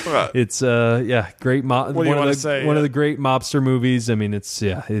 it's great. What do you want to say? One of the great mobster movies. I mean, it's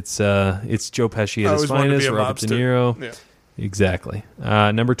Joe Pesci at his finest. Robert De Niro. Yeah. Exactly.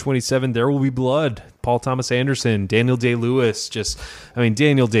 Number 27, There Will Be Blood. Paul Thomas Anderson, Daniel Day-Lewis.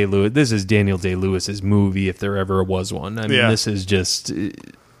 Daniel Day-Lewis. This is Daniel Day-Lewis's movie, if there ever was one. I mean, this is just.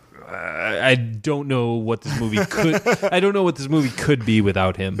 I don't know what this movie could. I don't know what this movie could be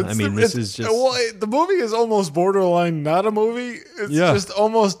without him. This is just. Well, the movie is almost borderline not a movie. It's just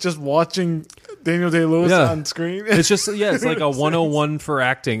almost just watching Daniel Day-Lewis on screen. It's just it's like a 101 for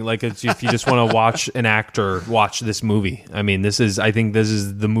acting. Like if you just want to watch an actor, watch this movie. I think this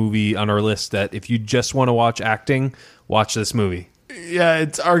is the movie on our list that if you just want to watch acting, watch this movie. Yeah,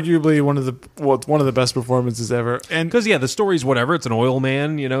 it's arguably one of the best performances ever. And because the story's whatever. It's an oil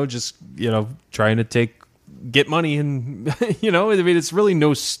man, trying to get money, and it's really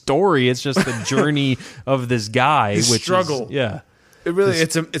no story. It's just the journey of this guy, His struggle. It really,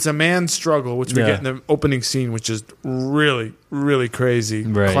 it's a man's struggle, which we get in the opening scene, which is really, really crazy,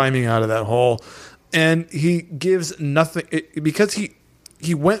 climbing out of that hole. And he gives nothing because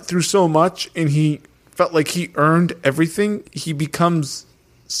he went through so much and he felt like he earned everything. He becomes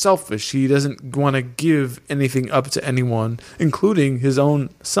selfish. He doesn't want to give anything up to anyone, including his own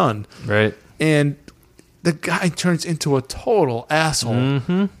son. Right. And the guy turns into a total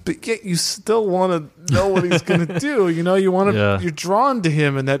asshole, but yet you still want to know what he's going to do. You know, you want to. You're drawn to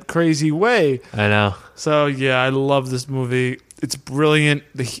him in that crazy way. I know. So yeah, I love this movie. It's brilliant.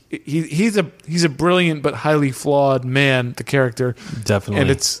 He's a brilliant but highly flawed man. The character, definitely, and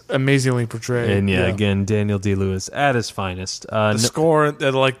it's amazingly portrayed. And again, Daniel Day-Lewis at his finest. The score,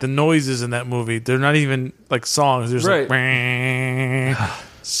 like the noises in that movie, they're not even like songs. There's like,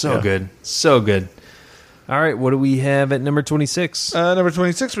 so good, so good. All right, what do we have at number 26? Number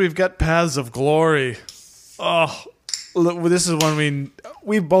 26, we've got Paths of Glory. Oh, look, this is one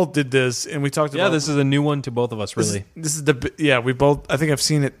we both did this, and we talked about. Yeah, this is a new one to both of us, really. This is we both. I think I've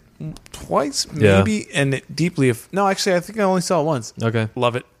seen it twice, maybe, and it deeply. No, actually, I think I only saw it once. Okay,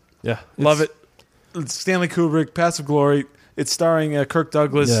 love it. Yeah, love it. It's Stanley Kubrick, Paths of Glory. It's starring Kirk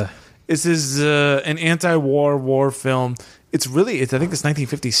Douglas. Yeah. This is an war film. I think it's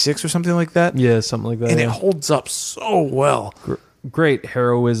 1956 or something like that. Yeah, something like that. And it holds up so well. Great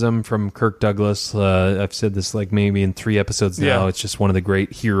heroism from Kirk Douglas. I've said this like maybe in 3 episodes now. Yeah. It's just one of the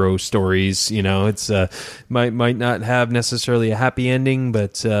great hero stories. You know, it's might not have necessarily a happy ending,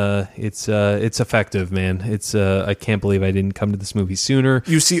 but it's effective, man. It's I can't believe I didn't come to this movie sooner.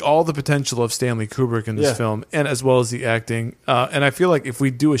 You see all the potential of Stanley Kubrick in this film, and as well as the acting. And I feel like if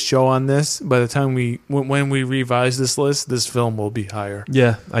we do a show on this, by the time when we revise this list, this film will be higher.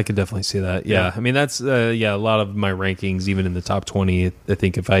 Yeah, I could definitely see that. Yeah. I mean that's a lot of my rankings, even in the top 20, I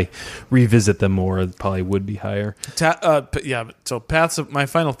think if I revisit them more, it probably would be higher. So my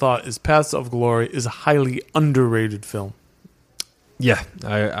final thought is Paths of Glory is a highly underrated film. Yeah,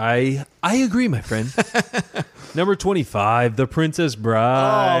 I agree, my friend. Number 25, The Princess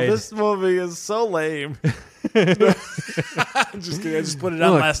Bride. Oh, this movie is so lame. I'm just kidding. I just put it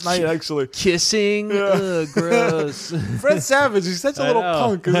on last night, actually. Kissing? Ugh, gross. Fred Savage, he's such a little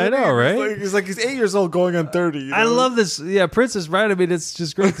punk. I know, right? He's 8 years old going on 30. You know? I love this. Yeah, Princess Bride. I mean, it's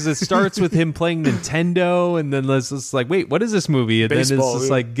just great because it starts with him playing Nintendo, and then it's just like, wait, what is this movie? And baseball, then it's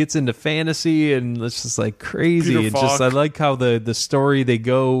just like gets into fantasy, and it's just like crazy. It's just I like how the story they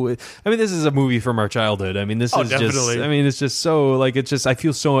go. I mean, this is a movie from our childhood. I mean, this is definitely. Just. I mean, it's just so like it's just. I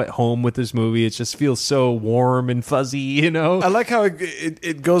feel so at home with this movie. It just feels so warm and fuzzy, you know. I like how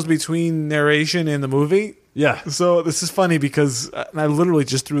it goes between narration and the movie. Yeah. So this is funny because I literally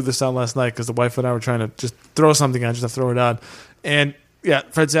just threw this on last night because the wife and I were trying to just throw something on, just to throw it on. And yeah,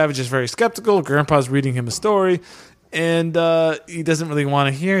 Fred Savage is very skeptical. Grandpa's reading him a story, and he doesn't really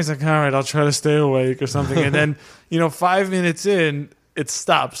want to hear. He's like, all right, I'll try to stay awake or something. And then, 5 minutes in, it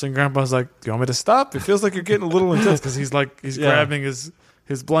stops, and Grandpa's like, do you want me to stop? It feels like you're getting a little intense because he's grabbing his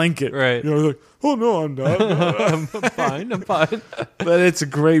blanket. Right. He's like, oh, no, I'm not. I'm fine. But it's a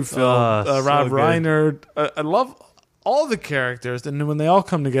great film. Rob so Reiner. I love all the characters, and when they all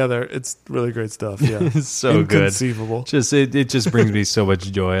come together, it's really great stuff. Yeah. It's so Inconceivable. Good. It just brings me so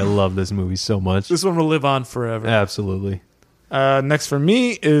much joy. I love this movie so much. This one will live on forever. Absolutely. Next for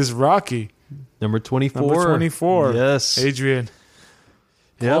me is Rocky. Number 24. Yes. Adrian.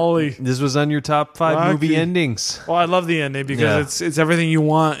 Yep. This was on your top 5 movie endings. Well, I love the ending because it's everything you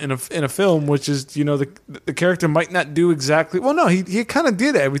want in a film, which is the character might not do exactly. Well, no, he kind of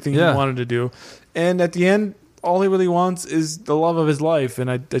did everything he wanted to do, and at the end, all he really wants is the love of his life,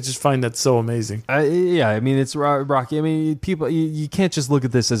 and I just find that so amazing. I mean, it's Rocky. I mean, people, you can't just look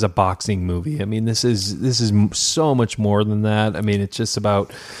at this as a boxing movie. I mean, this is so much more than that. I mean, it's just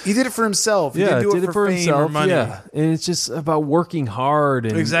about he did it for himself. He didn't do it for fame himself, or money. Yeah, and it's just about working hard.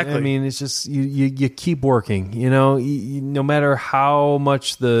 And, exactly. I mean, it's just you keep working. No matter how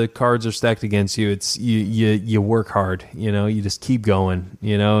much the cards are stacked against you, it's you work hard. You just keep going.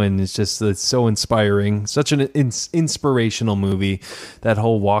 And it's so inspiring. Such an inspirational movie. That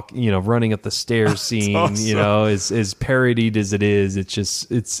whole walk, running up the stairs scene, awesome. Is parodied as it is. It's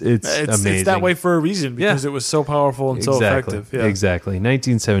amazing. It's that way for a reason because it was so powerful and so effective. Yeah. Exactly.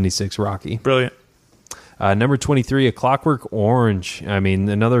 1976 Rocky. Brilliant. Number 23, A Clockwork Orange. I mean,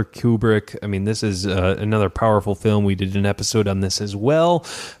 another Kubrick. I mean, this is another powerful film. We did an episode on this as well.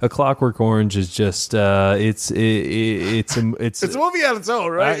 A Clockwork Orange is just it's a movie on its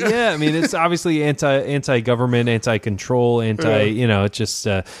own, right? I mean, it's obviously anti-government, anti-control, it's just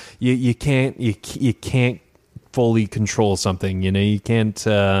you can't fully control something. You can't.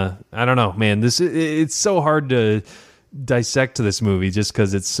 I don't know, man. It's so hard to dissect this movie just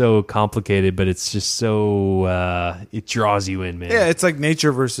because it's so complicated, but it's just so it draws you in, man. Yeah, it's like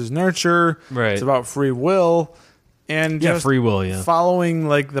nature versus nurture. Right. It's about free will. And just free will, yeah. following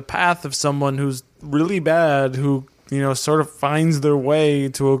like the path of someone who's really bad, who, sort of finds their way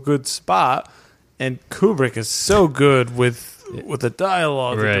to a good spot. And Kubrick is so good with the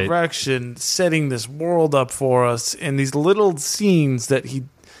dialogue, the direction, setting this world up for us, and these little scenes that he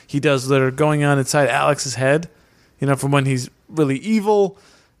does that are going on inside Alex's head, from when he's really evil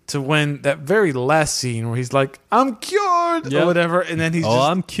to when that very last scene where he's like, I'm cured, or whatever, and then he's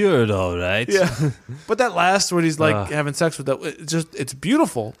I'm cured, all right. Yeah. But that last when he's like having sex with that, it's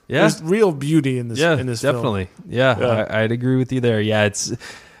beautiful. Yeah. There's real beauty in this definitely. film. Yeah. I'd agree with you there. Yeah, it's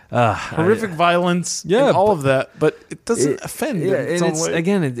horrific violence, and all of that, but it doesn't offend in its own way.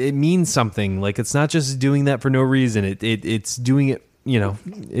 Again, it means something. Like, it's not just doing that for no reason. It's doing it,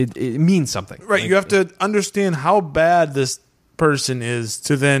 it means something. Right, you have to understand how bad this person is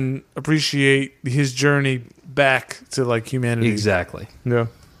to then appreciate his journey back to like humanity. Exactly. Yeah.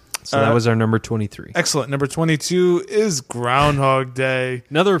 So that was our number 23. Excellent. Number 22 is Groundhog Day.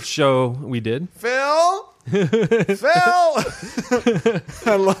 Another show we did. Phil. I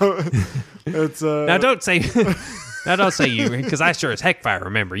love it. It's now don't say you, because I sure as heck if I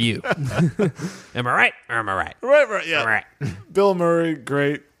remember you. Am I right or am I right? Right. Yeah. All right. Bill Murray,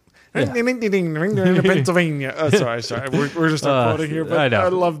 great. Pennsylvania. Oh, sorry. We're just quoting here, but I know. I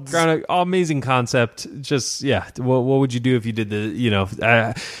love Groundhog. Amazing concept. Just what would you do if you did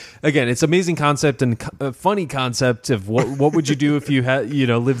the again, it's amazing concept and funny concept of what would you do if you had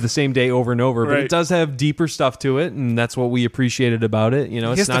lived the same day over and over. But it does have deeper stuff to it, and that's what we appreciated about it.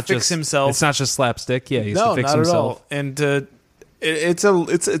 It's has not to fix just himself. It's not just slapstick. Yeah, he has to fix not himself. At all. And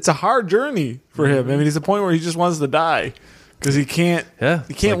it's a hard journey for him. I mean, he's at a point where he just wants to die. Because he can't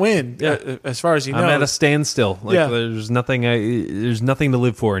win. Yeah. As far as he knows, I'm at a standstill. There's nothing to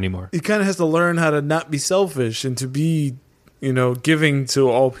live for anymore. He kind of has to learn how to not be selfish and to be, giving to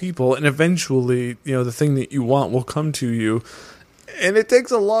all people. And eventually, the thing that you want will come to you. And it takes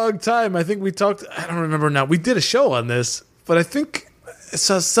a long time. I think we talked. I don't remember now. We did a show on this, but I think I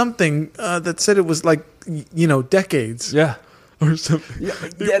saw something that said it was like decades. Yeah. Or something.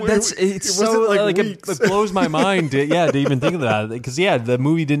 It blows my mind to even think of that, because the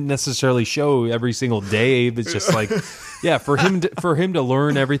movie didn't necessarily show every single day. It's just like for him to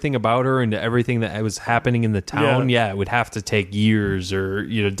learn everything about her and everything that was happening in the town. It would have to take years or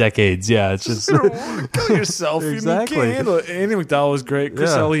decades. It's just kill yourself. Exactly. You can't handle it. Andy McDowell was great.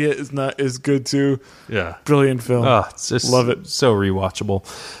 Chris Elliott is good too. Yeah, brilliant film. It's just love it. So rewatchable.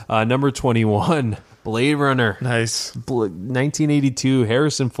 Number 21. Blade Runner. Nice. 1982,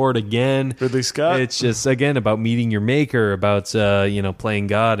 Harrison Ford again. Ridley Scott. It's just, again, about meeting your maker, about, playing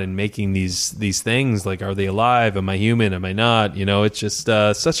God and making these things. Like, are they alive? Am I human? Am I not? It's just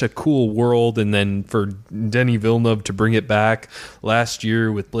such a cool world. And then for Denis Villeneuve to bring it back last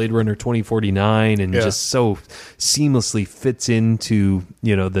year with Blade Runner 2049 and just so seamlessly fits into,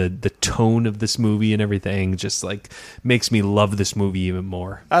 the tone of this movie and everything, just like makes me love this movie even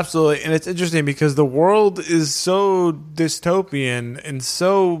more. Absolutely. And it's interesting because the world is so dystopian and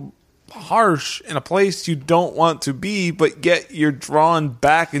so harsh in a place you don't want to be, but yet you're drawn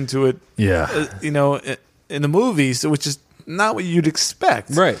back into it. In the movies, which is not what you'd expect.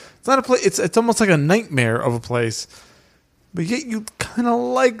 Right. It's not a place. It's almost like a nightmare of a place, but yet you kind of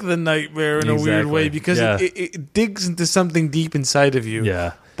like the nightmare in a weird way because it digs into something deep inside of you.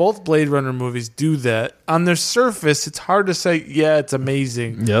 Yeah. Both Blade Runner movies do that. On their surface, it's hard to say, it's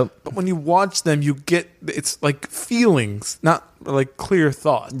amazing. Yep. But when you watch them, it's like feelings, not like clear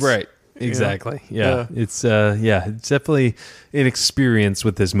thoughts. Right. Exactly. Yeah. It's it's definitely an experience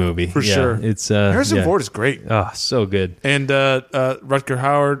with this movie. For sure. It's Harrison Ford is great. Oh, so good. And Rutger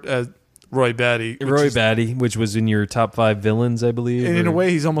Hauer, Roy Batty. Batty, which was in your top 5 villains, I believe. And in a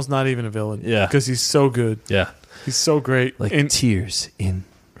way, he's almost not even a villain. Yeah. Because he's so good. Yeah. He's so great. Like tears in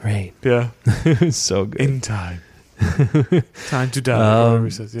rain. Yeah. So good. In time. Time to die. Whatever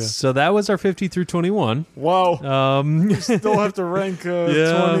he says. Yeah. So that was our 50 through 21. Wow. We still have to rank 20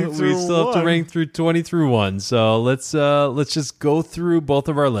 through we still 1. have to rank through 20 through 1. So let's just go through both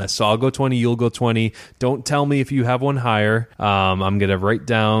of our lists. So I'll go 20, you'll go 20. Don't tell me if you have one higher. I'm going to write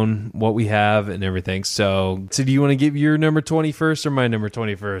down what we have and everything. So do you want to give your number 20 first or my number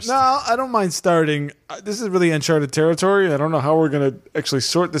 20 first? No, I don't mind starting. This is really uncharted territory. I don't know how we're going to actually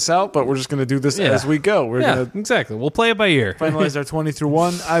sort this out, but we're just going to do this as we go. We're going to exactly. We'll play it by ear. Finalize our 20 through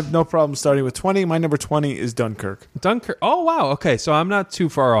 1. I have no problem starting with 20. My number 20 is Dunkirk. Dunkirk. Oh, wow. Okay, so I'm not too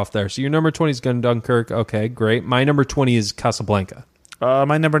far off there. So your number 20 is Dunkirk. Okay, great. My number 20 is Casablanca.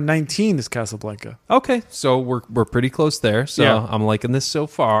 My number 19 is Casablanca. Okay, so we're pretty close there. So Yeah. I'm liking this so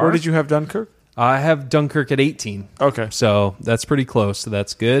far. Where did you have Dunkirk? I have Dunkirk at 18. Okay. So that's pretty close. So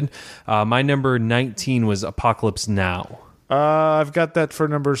that's good. My number 19 was Apocalypse Now. I've got that for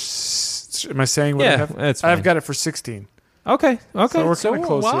number. Am I saying what I Yeah, have? that's I've fine. got it for 16. Okay. So we're kind of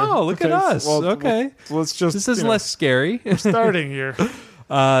close here. Wow, look at Okay, us. well, okay. Let's just. This is less scary. starting here.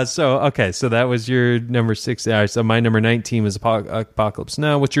 So that was your number 6. All right, so my number 19 was Apocalypse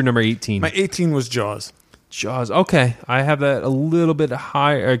Now. What's your number 18? My 18 was Jaws. Jaws. Okay, I have that a little bit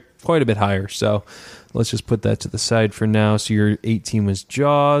higher, quite a bit higher. So let's just put that to the side for now. So your 18 was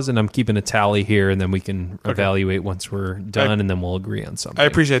Jaws, and I'm keeping a tally here, and then we can evaluate once we're done, and then we'll agree on something. I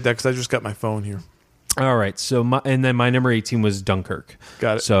appreciate that because I just got my phone here. All right, so my number 18 was Dunkirk.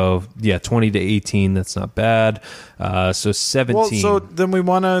 Got it. So yeah, 20 to 18. That's not bad. So 17. Well, so then we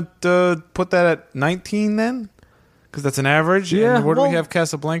want to put that at 19 then, because that's an average. Yeah, And where do well, we have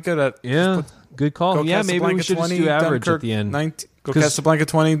Casablanca? That Yeah, good call. go Yeah, maybe we Casablanca should 20, just do average Dunkirk at the end. 19, go 'Cause- Casablanca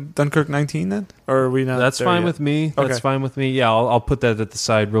 20, Dunkirk 19 then, or are we not? That's there fine yet? with me. That's Okay. fine with me. Yeah, I'll put that at the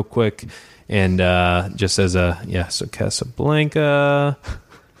side real quick, and just as so Casablanca.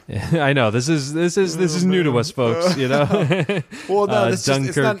 I know this is new to us, folks. You know, Well, no, this Dunkirk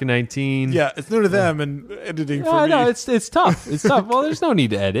just, it's not, 19. yeah, it's new to them and editing for Yeah, me. no, it's tough. It's tough. Well, there's no need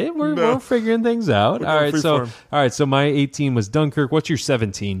to edit. We're figuring things out. We're All going right, freeform. so my 18 was Dunkirk. What's your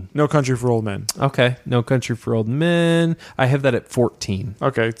 17? No Country for Old Men. Okay, No Country for Old Men. I have that at 14.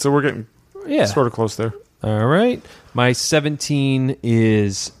 Okay, so we're getting Yeah. sort of close there. All right. My 17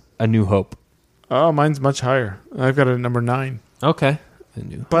 is A New Hope. Oh, mine's much higher. I've got it at number 9. Okay. A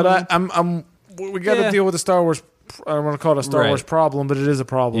New But Hope. we got to Yeah. deal with the Star Wars. I don't want to call it a Star Right. Wars problem, but it is a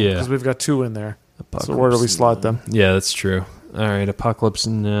problem Yeah. because we've got 2 in there. Apocalypse So where do we slot them? Yeah, that's true. All right, Apocalypse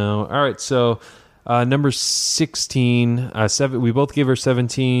Now. All right, so number 16, 7. We both gave her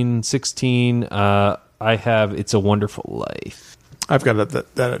 17, 16. I have It's a Wonderful Life. I've got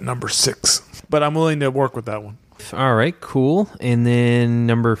that at number 6, but I'm willing to work with that one. All right, cool. And then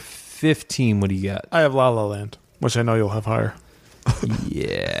number 15, what do you got? I have La La Land, which I know you'll have higher.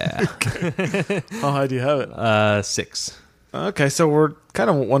 Yeah. How high do you have it? 6. Okay, so we're kind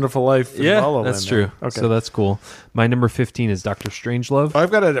of Wonderful Life. And Yeah, La La that's Land true. there. Okay, So that's cool. My number 15 is Doctor Strangelove.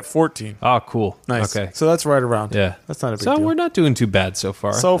 I've got it at 14. Oh, cool. Nice. Okay. So that's right around. Yeah. That's not a big So deal. we're not doing too bad so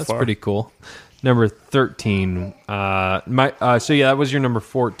far. So That's far. pretty cool. Number 13. So yeah, that was your number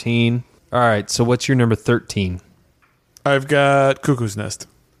 14. All right. So what's your number 13? I've got Cuckoo's Nest.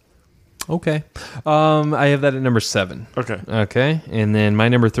 Okay. I have that at number 7. Okay. Okay. And then my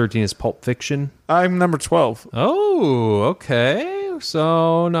number 13 is Pulp Fiction. I'm number 12. Oh, okay.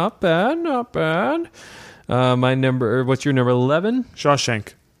 So not bad, not bad. What's your number 11?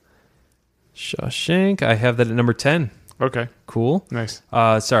 Shawshank. Shawshank. I have that at number 10. Okay. Cool. Nice.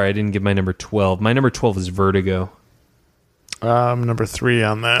 Sorry, I didn't give my number 12. My number 12 is Vertigo. Number 3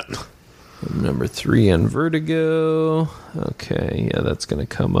 on that. Number 3 on Vertigo. Okay, yeah, that's going to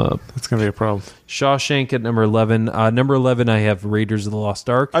come up. That's going to be a problem. Shawshank at number 11. Number 11, I have Raiders of the Lost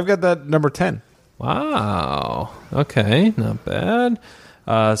Ark. I've got that number 10. Wow. Okay, not bad.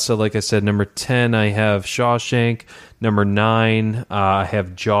 So like I said, number 10, I have Shawshank. Number 9, I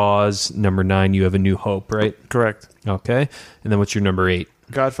have Jaws. Number 9, you have A New Hope, right? Correct. Okay. And then what's your number 8?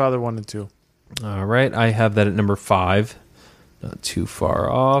 Godfather 1 and 2. All right, I have that at number 5. Not too far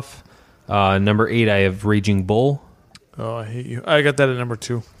off. Number 8, I have Raging Bull. Oh, I hate you. I got that at number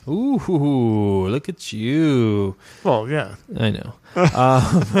 2. Ooh, look at you. Well, yeah. I know.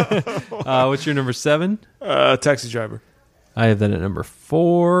 What's your number 7? Taxi Driver. I have that at number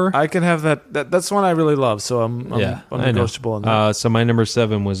 4. I can have that. That's one I really love, so I'm I know. negotiable on that. So my number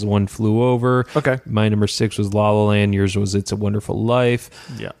 7 was One Flew Over. Okay. My number 6 was La La Land. Yours was It's a Wonderful Life.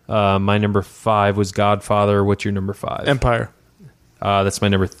 Yeah. My number 5 was Godfather. What's your number 5? Empire. That's my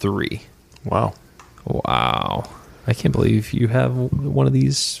number 3. Wow. Wow. I can't believe you have one of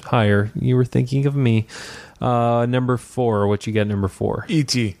these higher. You were thinking of me. Number 4. What you got number 4?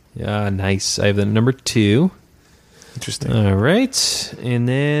 E.T. Yeah, nice. I have the number 2. Interesting. All right. And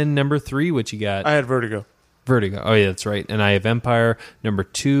then number 3, what you got? I had Vertigo. Vertigo. Oh, yeah, that's right. And I have Empire. Number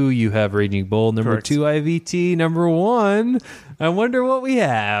 2, you have Raging Bull. Number Correct. 2, I have E.T. Number 1, I wonder what we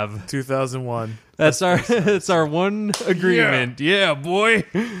have. 2001. That's our one agreement. Yeah, boy.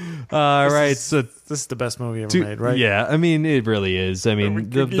 All right. So This is the best movie ever made, right? yeah, I mean, it really is. I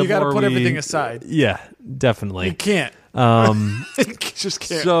mean, You gotta put everything aside. Yeah, definitely. You can't. Just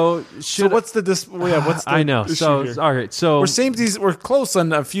can't. So So what's the what's the I know. issue So here? all right. So We're close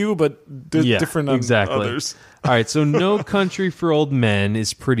on a few, but different on exactly. others. All right, so No Country for Old Men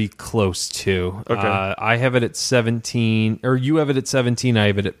is pretty close too. Okay. I have it at 17, or you have it at 17. I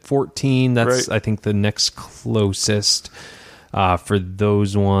have it at 14. That's Right. I think the next closest for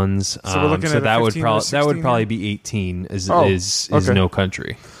those ones. So we're looking so at a that would 15 or a probably 16 probably here? be 18. Is okay. No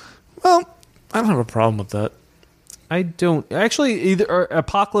Country? Well, I don't have a problem with that. I don't actually either. Or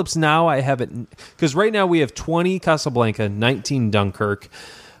Apocalypse Now, I have it because right now we have 20 Casablanca, 19 Dunkirk.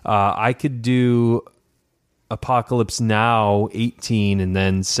 I could do Apocalypse Now 18, and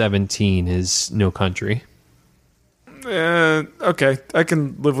then 17 is No Country. Okay, I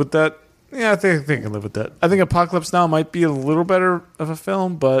can live with that. Yeah, I think I can live with that. I think Apocalypse Now might be a little better of a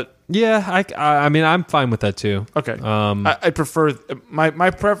film, but Yeah, I mean I'm fine with that too. okay. I prefer my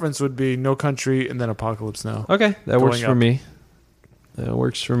preference would be No Country and then Apocalypse Now. Okay, that works Going for up. me. That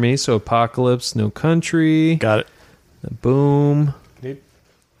works for me. So Apocalypse, No Country. Got it. Boom. Neat.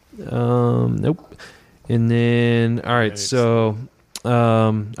 Nope. And then all right, so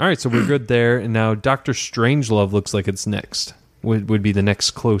we're good there. And now Doctor Strangelove looks like it's next. Would be the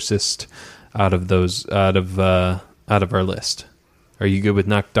next closest out of those out of our list. Are you good with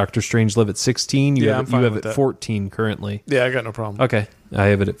Doctor Strangelove at 16? Yeah, I'm you fine have with it that. 14 currently. Yeah, I got no problem. Okay, I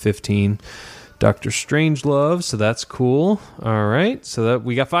have it at 15. Doctor Strangelove, so that's cool. All right, so that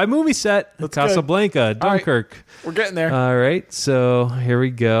we got 5 movies set. That's Casablanca, All right. Dunkirk. We're getting there. All right, so here we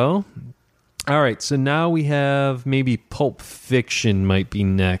go. All right, so now we have maybe Pulp Fiction might be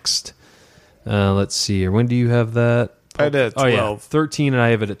next. Let's see here. When do you have that? I had it at 12. Oh, yeah, 13, and I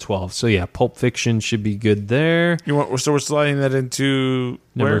have it at 12. So, yeah, Pulp Fiction should be good there. So we're sliding that into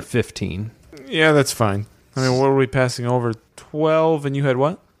Number where? 15. Yeah, that's fine. I mean, what are we passing over? 12, and you had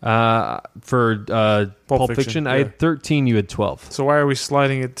what? For Pulp Fiction, Fiction, yeah. I had 13, you had 12. So why are we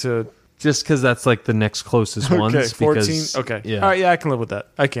sliding it to Just because that's like the next closest ones. okay 14? Because, Okay. Yeah. All right, yeah, I can live with that.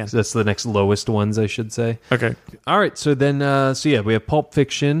 I can. So that's the next lowest ones, I should say. Okay. All right, so then, we have Pulp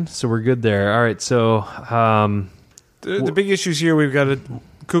Fiction, so we're good there. All right, so The big issues here, we've got a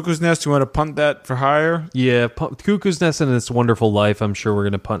Cuckoo's Nest. You want to punt that for higher? yeah, Cuckoo's Nest and It's Wonderful Life. I'm sure we're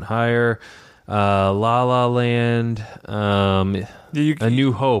going to punt higher. La La Land, A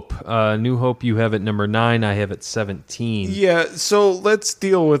New Hope. New Hope, you have at number 9. I have at 17. Yeah, so let's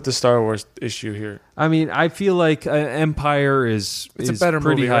deal with the Star Wars issue here. I mean, I feel like Empire is a better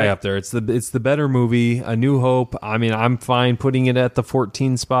pretty movie, high right? up there. It's the better movie. A New Hope. I mean, I'm fine putting it at the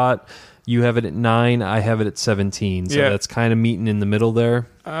 14 spot. You have it at 9. I have it at 17. So Yeah. that's kind of meeting in the middle there.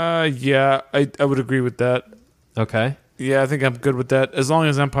 Yeah, I would agree with that. Okay. Yeah, I think I'm good with that. As long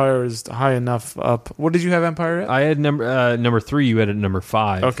as Empire is high enough up. What did you have Empire at? I had number 3. You had it at number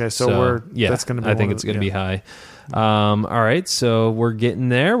 5. Okay, so that's gonna be I think one it's of- going to be yeah. high. All right, so we're getting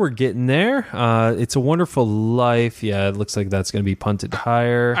there. It's a Wonderful Life. Yeah, it looks like that's going to be punted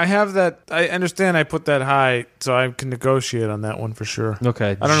higher. I have that. I understand I put that high, so I can negotiate on that one for sure.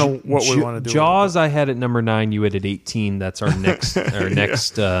 Okay. I don't know what we want to do. Jaws, I had at number 9. You had at 18. That's our next.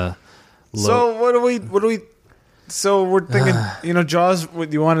 Low. So what do we? So we're thinking, Jaws.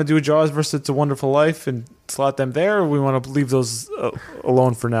 What you want to do? Jaws versus It's a Wonderful Life, and slot them there, or we want to leave those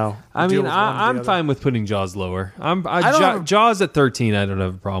alone for now? I Deal mean, with one or the I'm other? fine with putting Jaws lower. don't have- Jaws at 13. I don't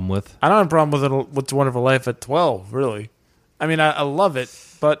have a problem with. I don't have a problem with it. What's a Wonderful Life at 12? Really? I mean, I love it,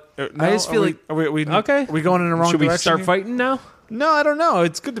 but no, I just feel like are we okay. Are we going in the wrong Should direction? we start here? fighting now? No, I don't know.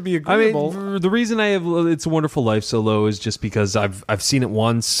 It's good to be I agreeable. mean, the reason I have It's a Wonderful Life so low is just because I've seen it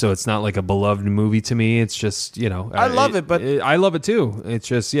once, so it's not like a beloved movie to me. It's just I love it, but I love it too. It's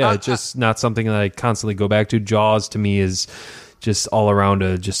just it's just not something that I constantly go back to. Jaws to me is just all around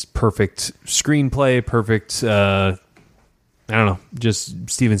a just perfect screenplay, perfect. I don't know, just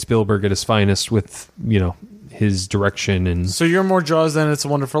Steven Spielberg at his finest with his direction and. So you're more Jaws than It's a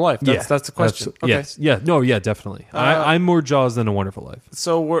Wonderful Life. That's the question. Okay. Yes, yeah, no, yeah, definitely. I'm more Jaws than A Wonderful Life.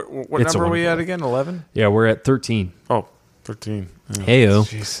 So what It's a number are we Wonderful at Life. again? 11? Yeah, we're at 13. Oh, 13. Oh, Heyo.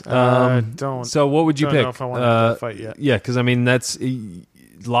 Jeez. Don't. So what would you don't pick? know if I want to have that fight yet. Yeah, because I mean that's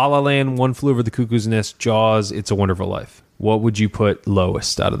La La Land, One Flew Over the Cuckoo's Nest, Jaws, It's a Wonderful Life. What would you put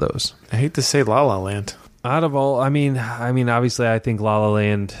lowest out of those? I hate to say La La Land. Out of all, I mean, obviously, I think La La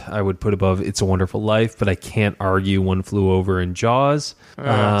Land I would put above It's a Wonderful Life, but I can't argue One Flew Over and Jaws.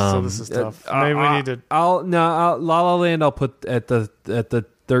 So this is tough. Maybe we need to. La La Land. I'll put at the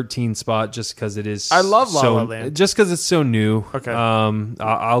 13 spot just because it is. I love La La Land. just because it's so new. Okay.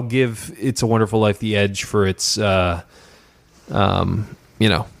 I'll give It's a Wonderful Life the edge for its.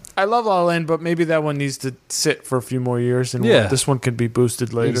 I love La La Land, but maybe that one needs to sit for a few more years, and Yeah. this one could be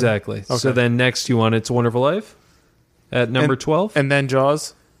boosted later. Exactly. Okay. So then next, you want It's a Wonderful Life? at number 12. And then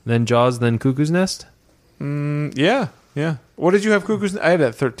Jaws. Then Jaws, then Cuckoo's Nest. Yeah. What did you have Cuckoo's Nest? I had it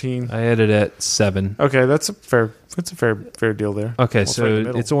at 13. I had it at 7. Okay, that's a fair deal there. Okay, Almost so right in the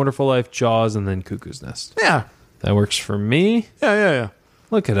middle. It's a Wonderful Life, Jaws, and then Cuckoo's Nest. Yeah. That works for me. Yeah.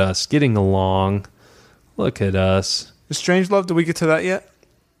 Look at us getting along. Look at us. Strangelove, did we get to that yet?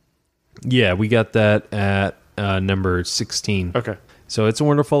 Yeah, we got that at number 16. Okay. So It's a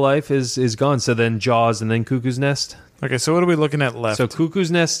Wonderful Life is gone. So then Jaws and then Cuckoo's Nest. Okay, so what are we looking at left? So Cuckoo's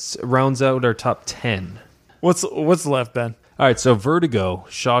Nest rounds out our top 10. What's left, Ben? All right, so Vertigo,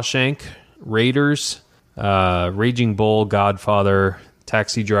 Shawshank, Raiders, Raging Bull, Godfather,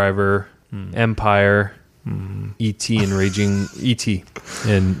 Taxi Driver, Empire, E.T. and Raging E.T.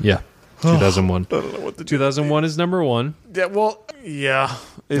 And yeah, 2001. I don't know what to do. 2001 is number 1. Yeah, well, yeah,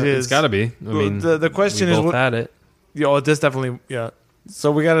 it is. It's got to be. I mean, the question we is both what? had it. Yeah, it does definitely. Yeah.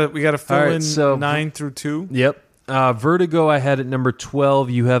 So we gotta fill All right, in so- 9 through 2. Yep. Vertigo, I had at number 12.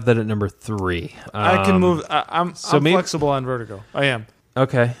 You have that at number 3. I can move. I'm maybe- flexible on Vertigo. I am.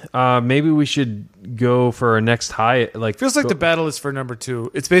 Okay. Maybe we should go for our next high. Feels like the battle is for number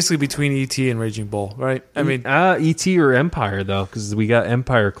 2. It's basically between E.T. and Raging Bull, right? I mean, E.T. or Empire though, because we got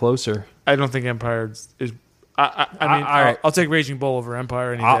Empire closer. I don't think Empire is. I mean, all right. I'll take Raging Bull over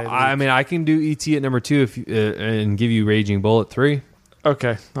Empire any day. I mean, I can do E.T. at number 2 if and give you Raging Bull at 3,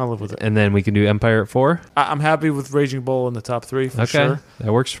 Okay, I'll live with it. and then we can do Empire at 4. I'm happy with Raging Bull in the top 3 for Okay, sure.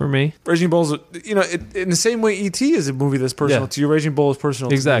 that works for me. Raging Bull's, in the same way E.T. is a movie that's personal Yeah. to you, Raging Bull is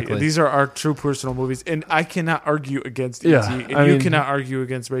personal to Exactly. me. These are our true personal movies, and I cannot argue against Yeah, E.T., and I you mean- cannot argue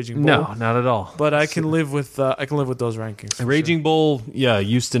against Raging Bull. No, not at all. But I can live with those rankings. for Raging Bull, yeah,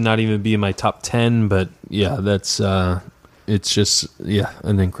 used to not even be in my top 10, but yeah, that's it's just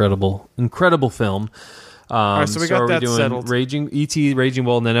an incredible film. right, so we got are that doing settled. E.T., Raging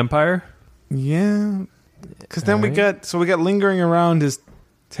Bull, and then Empire. sure. Yeah, because then we Alright. got lingering around is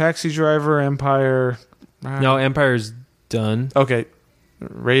Taxi Driver, Empire. No, Empire's done. Okay,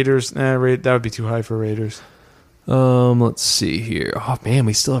 Raiders. That would be too high for Raiders. Let's see here. Oh man,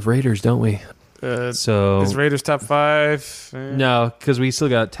 we still have Raiders, don't we? So Is Raiders top 5? no, because we still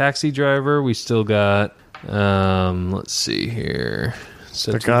got Taxi Driver. We still got. Let's see here.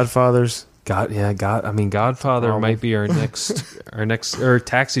 So The Godfathers. Godfather Problem. might be our next, or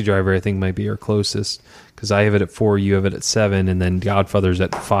Taxi Driver. I think might be our closest because I have it at 4, you have it at 7, and then Godfather's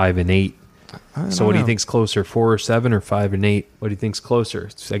at 5 and 8. So what do you think's closer, 4 or 7, or 5 and 8? What do you think's closer?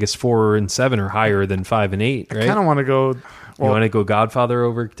 I guess 4 and 7 are higher than 5 and 8, right? I kind of want to go. You Well, want to go Godfather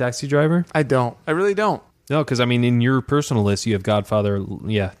over Taxi Driver? I don't. I really don't. No, because I mean, in your personal list, you have Godfather.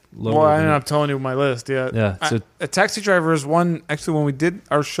 Yeah, lower. Well, than- I'm telling you my list. Yeah. Yeah, so- A Taxi Driver is one. Actually, when we did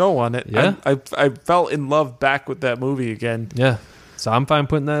our show on it, Yeah. I fell in love back with that movie again. Yeah. So I'm fine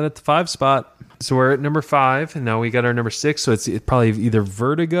putting that at the 5 spot. So we're at number 5, and now we got our number 6. So it's probably either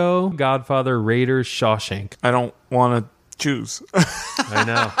Vertigo, Godfather, Raiders, Shawshank. I don't want to choose.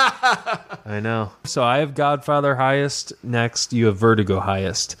 I know. So I have Godfather highest. Next, you have Vertigo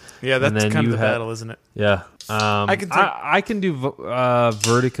highest. Yeah, And that's then kind you of the have- battle, isn't it? Yeah. I can take- I can do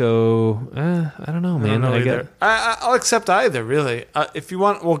Vertigo. I don't know, I man. don't know I either. I'll accept either, really. If you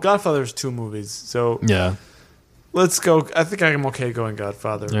want, well, Godfather's 2 movies, so Yeah. let's go. I think I'm okay going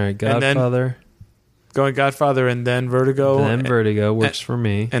Godfather. All right, And then Godfather. going Godfather and then Vertigo. Then Vertigo works for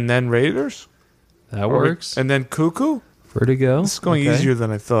me. And then Raiders. That works. And then Cuckoo. Vertigo. It's going Okay. easier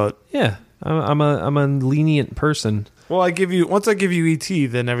than I thought. Yeah, I'm a lenient person. Well, once I give you ET,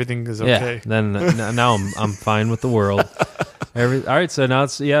 then everything is okay. Yeah. Then now I'm fine with the world. All right, so now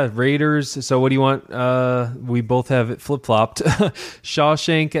it's Raiders. So what do you want? We both have it flip flopped.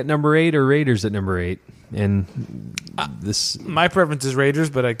 Shawshank at number 8 or Raiders at number 8, and this. My preference is Raiders,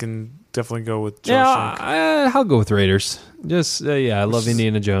 but I can definitely go with Shawshank. Yeah, I'll go with Raiders. Just I love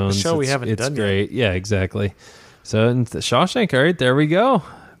Indiana Jones. show we It's- haven't it's done yet. great. Yeah, exactly. So and Shawshank. All right, there we go.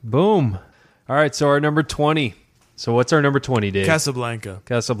 Boom. All right, so our number 20. So what's our number 20, Dave? Casablanca,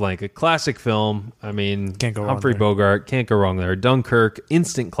 classic film. I mean, Can't go wrong Humphrey there. Bogart, can't go wrong there. Dunkirk,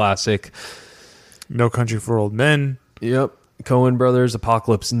 instant classic. No Country for Old Men. Yep. Coen Brothers,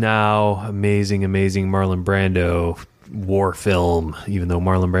 Apocalypse Now, amazing Marlon Brando war film. Even though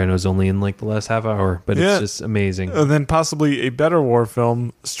Marlon Brando's only in like the last half hour, but Yeah. it's just amazing. And then possibly a better war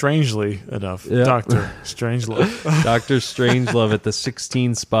film, strangely enough. Yeah. Dr. Strangelove. Doctor Strangelove at the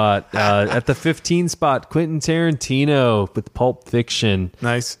 16 spot. At the 15 spot, Quentin Tarantino with Pulp Fiction.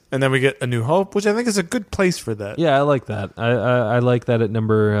 Nice. And then we get A New Hope, which I think is a good place for that. Yeah, I like that. I like that at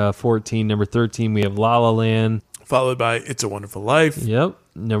number 14. Number 13, we have La La Land. Followed by It's a Wonderful Life. Yep.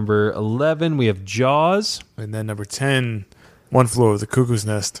 Number 11, we have Jaws. And then number 10, One Flew Over the Cuckoo's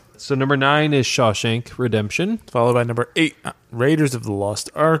Nest. So number 9 is Shawshank Redemption. Followed by number 8, Raiders of the Lost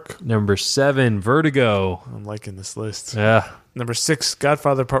Ark. Number 7, Vertigo. I'm liking this list. Yeah. Number 6,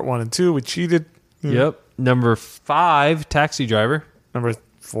 Godfather Part 1 and 2. We cheated. Yep. Number 5, Taxi Driver. Number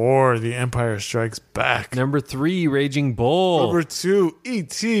 4, The Empire Strikes Back. Number 3, Raging Bull. Number 2,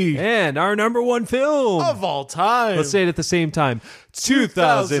 E.T. And our number 1 film of all time. Let's say it at the same time.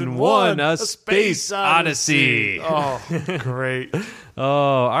 2001, A Space Odyssey. Oh, great. Oh,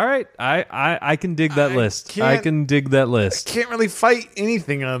 all right. I can dig that list. I can't- can dig that list. Can't really fight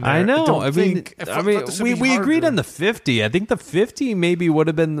anything on there. I know. don't I mean, think. thought this would be we agreed harder. on the 50. I think the 50 maybe would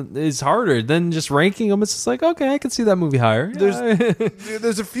have been is harder than just ranking them. It's just like, okay, I can see that movie higher.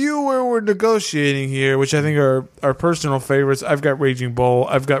 There's a few where we're negotiating here, which I think are our personal favorites. I've got Raging Bull.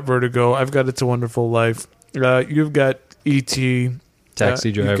 I've got Vertigo. I've got It's a Wonderful Life. You've got E.T.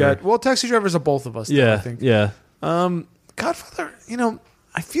 Taxi Driver. Taxi Drivers are both of us. Though, I think. Yeah. Godfather.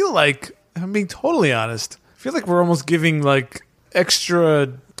 I feel like, if I'm being totally honest, I feel like we're almost giving like extra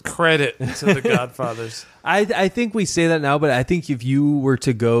credit to the Godfathers. I think we say that now, but I think if you were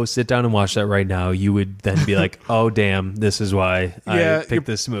to go sit down and watch that right now, you would then be like, oh, damn, this is why I picked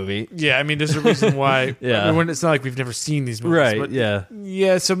this movie. Yeah, I mean, there's a reason why. Yeah. I mean, it's not like we've never seen these movies. Right, But yeah.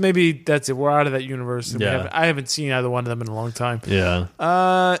 Yeah, so maybe that's it. We're out of that universe. And Yeah. I haven't seen either one of them in a long time. Yeah.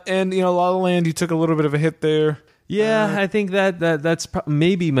 And, La La Land, you took a little bit of a hit there. Yeah, I think that's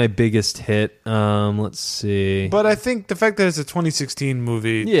maybe my biggest hit. Let's see. But I think the fact that it's a 2016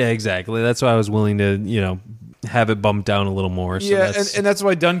 movie. Yeah, exactly. That's why I was willing to, have it bumped down a little more. So Yeah, and that's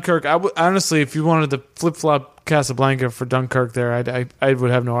why Dunkirk. Honestly, if you wanted to flip flop Casablanca for Dunkirk, there, I would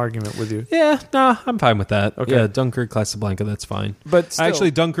have no argument with you. Yeah, no, I'm fine with that. Okay. Yeah, Dunkirk, Casablanca, that's fine. But still,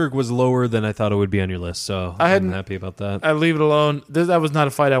 Actually, Dunkirk was lower than I thought it would be on your list, so I'm hadn't- happy about that. I leave it alone. That was not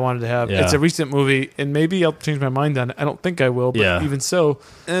a fight I wanted to have. Yeah. It's a recent movie, and maybe I'll change my mind on it. I don't think I will, but Yeah. even so.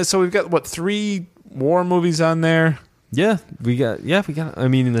 So we've got, 3 war movies on there? Yeah, we got. I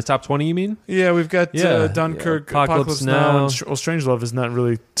mean, in the top 20, you mean? Yeah, we've got Yeah. Dunkirk, Yeah. Apocalypse Now, and Strangelove is not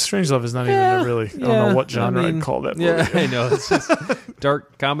really. Strangelove is not even a really. I don't know what genre I'd call that movie. Yeah, I know. It's just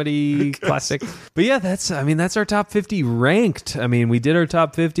dark comedy classic. But yeah, that's our top 50 ranked. I mean, we did our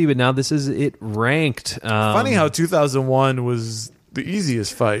top 50, but now this is it ranked. Funny how 2001 was the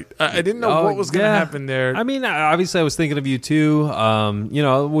easiest fight. I didn't know what was going to happen there. I mean, obviously, I was thinking of you too.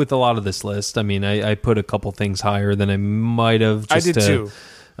 With a lot of this list, I mean, I put a couple things higher than I might have. I did too.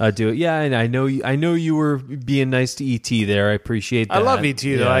 Do it, yeah, and I know you were being nice to ET there. I appreciate that. I love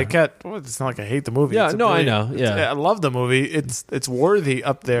E.T. though. Yeah. It's not like I hate the movie. Yeah, It's a no, I brilliant- know. Yeah. I love the movie. It's worthy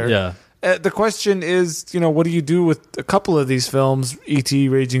up there. Yeah. The question is, what do you do with a couple of these films? E.T.,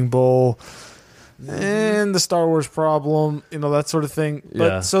 Raging Bull, and the Star Wars Problem, that sort of thing. But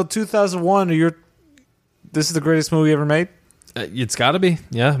Yeah. so 2001, this is the greatest movie ever made? It's got to be.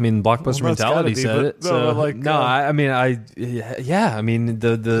 Yeah, I mean, Blockbuster Well, it's gotta Mentality be, said but- it. no, So, but like, I mean,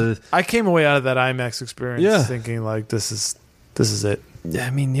 the I came away out of that IMAX experience Yeah. thinking like this is it.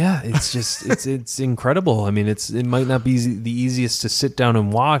 I mean, yeah, it's just it's incredible. I mean, it might not be the easiest to sit down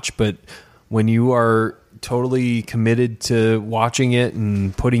and watch, but when you are totally committed to watching it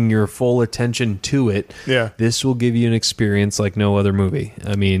and putting your full attention to it, Yeah. this will give you an experience like no other movie.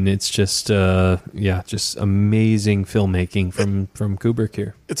 I mean, it's just just amazing filmmaking from Kubrick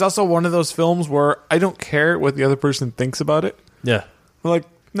here. It's also one of those films where I don't care what the other person thinks about it. Yeah. I'm like,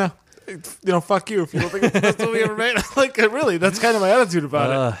 no, fuck you if you don't think it's the best movie ever made. Like, really, that's kind of my attitude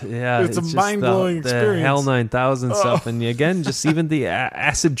about it. Yeah, It's a just mind-blowing the experience. Hell 9000 stuff, and again, just even the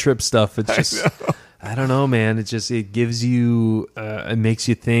acid trip stuff. It's just, I don't know, man. It gives you, it makes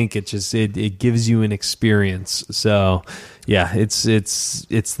you think. It gives you an experience. So, yeah, it's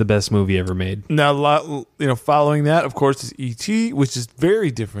the best movie ever made. Now, following that, of course, is E.T., which is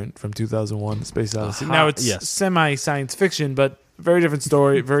very different from 2001: Space Odyssey. Now it's semi-science fiction, but very different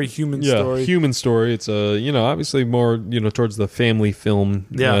story, very human story. Human story. It's obviously more towards the family film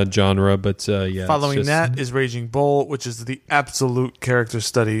genre, but yeah. Following that is Raging Bull, which is the absolute character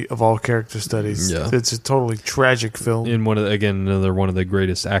study of all character studies. Yeah. It's a totally tragic film. in another one of the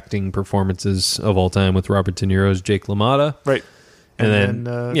greatest acting performances of all time with Robert De Niro's Jake LaMotta. Right. And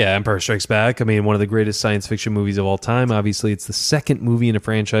then Empire Strikes Back. I mean, one of the greatest science fiction movies of all time. Obviously, it's the second movie in a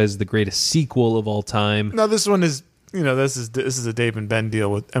franchise, the greatest sequel of all time. Now, this one is, this is a Dave and Ben deal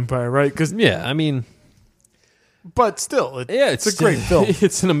with Empire, right? I mean, but still, it's a great film.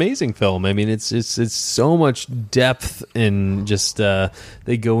 It's an amazing film. I mean, it's so much depth and just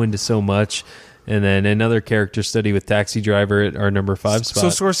they go into so much. And then another character study with Taxi Driver at our number 5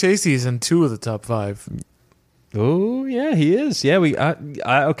 spot. So Scorsese's in 2 of the top 5. Oh yeah, he is. Yeah,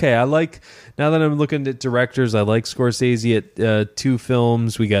 okay. I like, now that I'm looking at directors, I like Scorsese at 2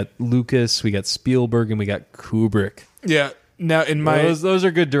 films. We got Lucas, we got Spielberg, and we got Kubrick. Yeah. Now in my those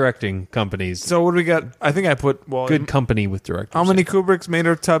are good directing companies. so what do we got? I think I put Good company with directors. How many Kubricks made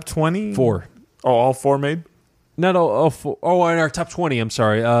our top 20? 4. Oh, all 4 made. Not all 4. Oh, in our top 20. I'm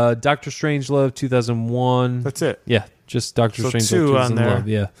sorry. Doctor Strangelove 2001. That's it. Yeah, just Doctor So Strangelove 2 on there. 2001.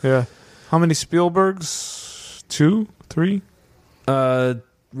 Yeah. Yeah. How many Spielbergs? 2, 3.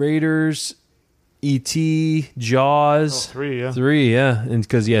 Raiders, E.T., Jaws. 3. Yeah. 3, yeah. And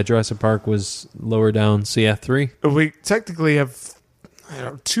because, Jurassic Park was lower down. So, 3. We technically have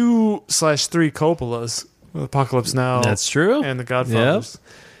 2/3 Coppolas. Apocalypse Now. That's true. And The Godfathers.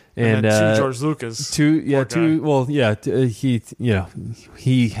 And then 2 George Lucas. 2, Poor guy. well, he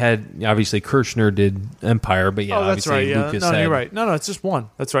had, obviously, Kirshner did Empire, but Oh, that's obviously right. Yeah. Lucas No, had you're right. No, it's just 1.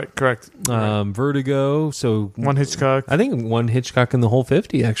 That's right. Correct. Vertigo. So 1 Hitchcock. I think 1 Hitchcock in the whole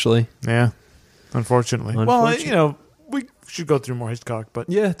 50, actually. Yeah. Unfortunately. Well, we should go through more Hitchcock, but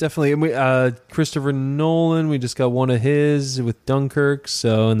Yeah, definitely. And we Christopher Nolan, we just got one of his with Dunkirk.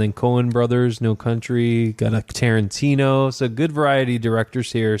 So, and then Coen Brothers, No Country, got a Tarantino. So good variety of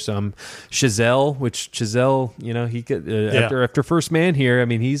directors here. Some Chazelle, he could after First Man here. I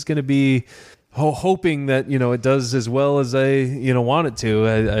mean, he's going to be hoping that it does as well as I want it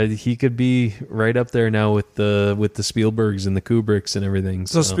to. He could be right up there now with the Spielbergs and the Kubricks and everything.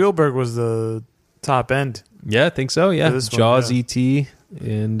 so Spielberg was the top end. Yeah, I think so. Yeah, this one, Jaws, yeah. E.T.,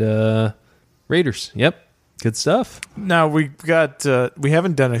 and Raiders. Yep, good stuff. Now we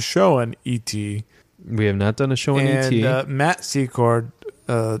haven't done a show on E.T. We have not done a show on and E.T. Matt Secord,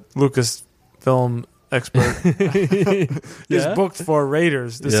 Lucasfilm expert, is booked for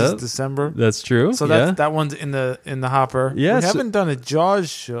Raiders. This is December. That's true. So that one's in the hopper. Yeah, we haven't done a Jaws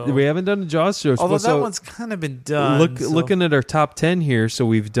show. We haven't done a Jaws show. Although so that one's kind of been done. Looking at our top 10 here, so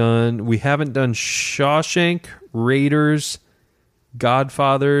we haven't done Shawshank, Raiders,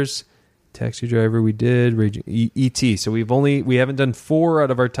 Godfathers, Taxi Driver. We did E.T. So we haven't done 4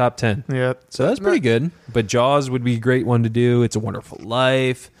 out of our top 10. Yeah, So that's pretty good. But Jaws would be a great one to do. It's a Wonderful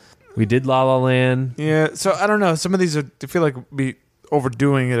Life. We did La La Land. Yeah, so I don't know. Some of these I feel like be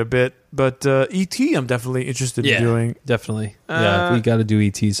overdoing it a bit, but E.T. I'm definitely interested in doing. Definitely. We got to do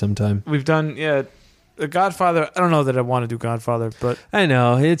E.T. sometime. We've done The Godfather. I don't know that I want to do Godfather, but I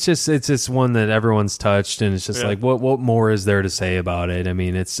know it's just one that everyone's touched, and it's just like what more is there to say about it? I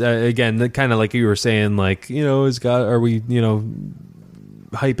mean, it's again kind of like you were saying, like are we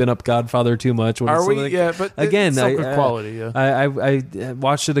hyping up Godfather too much? Are we? Yeah, but again, it's still good quality. Yeah, I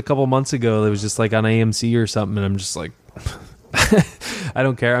watched it a couple months ago. It was just like on AMC or something, and I'm just like, I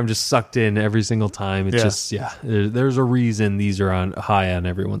don't care. I'm just sucked in every single time. It's just there's a reason these are high on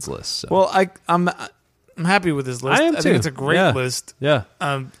everyone's list. So. Well, I'm happy with this list. I am too. think it's a great list. Yeah,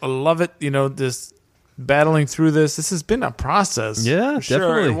 I love it. This battling through this has been a process. Yeah, for sure.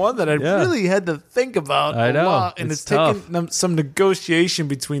 definitely. And one that I really had to think about I know. a lot, and it's tough. taken some negotiation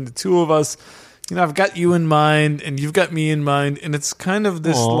between the two of us. I've got you in mind, and you've got me in mind, and it's kind of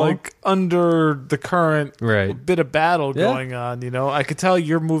this like under the current bit of battle going on. I could tell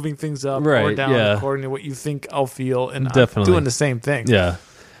you're moving things up or down according to what you think I'll feel, and I'm doing the same thing. Yeah.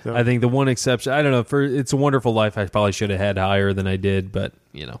 So. I think the one exception, I don't know, for It's a Wonderful Life, I probably should have had higher than I did, but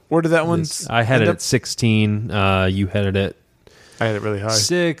where did that one? I had it at 16. You had it at I had it really high.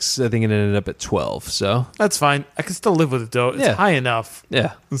 6. I think it ended up at 12. So that's fine. I can still live with it though. It's high enough.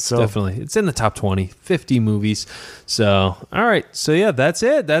 Yeah, so. Definitely. It's in the top 20, 50 movies. So all right. So yeah, that's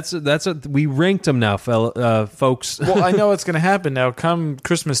it. That's we ranked them now, folks. Well, I know what's going to happen now. Come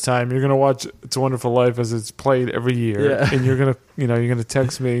Christmas time, you're going to watch It's a Wonderful Life as it's played every year, and you're going to you're going to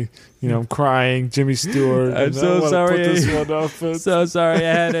text me. I'm crying. Jimmy Stewart. I'm so sorry. Put this one up. So sorry.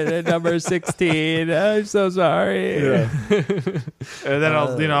 I had it at number 16. I'm so sorry. Yeah. And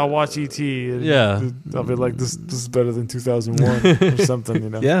then I'll watch E.T. And I'll be like, this is better than 2001 or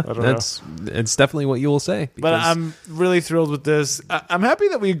something. Yeah, I don't know. It's definitely what you will say. But I'm really thrilled with this. I'm happy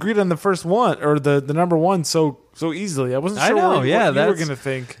that we agreed on the first one or the number one so easily. I wasn't sure what you were going to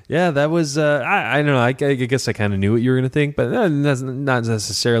think. Yeah, that was. I don't know. I guess I kind of knew what you were going to think, but that's not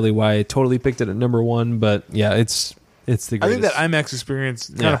necessarily why I totally picked it at number one. But yeah, it's the greatest. I think that IMAX experience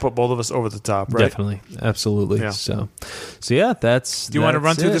kind of put both of us over the top, right? Definitely, absolutely. Yeah. So yeah, that's. Do you want to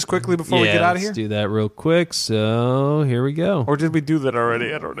run through this quickly before we get out of here? Let's do that real quick. So here we go. Or did we do that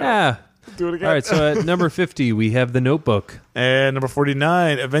already? I don't know. Yeah. Do it again. All right, so at number 50, we have The Notebook. And number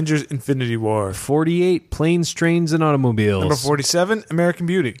 49, Avengers Infinity War. 48, Planes, Trains, and Automobiles. Number 47, American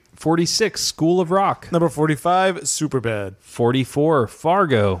Beauty. 46, School of Rock. Number 45, Superbad. 44,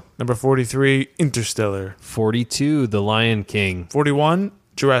 Fargo. Number 43, Interstellar. 42, The Lion King. 41,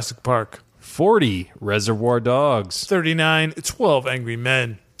 Jurassic Park. 40, Reservoir Dogs. 39, 12 Angry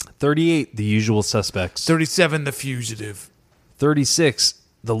Men. 38, The Usual Suspects. 37, The Fugitive. 36,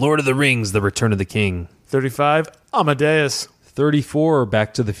 The Lord of the Rings, The Return of the King. 35, Amadeus. 34,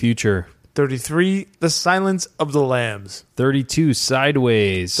 Back to the Future. 33, The Silence of the Lambs. 32,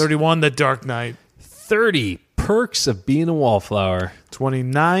 Sideways. 31, The Dark Knight. 30, Perks of Being a Wallflower.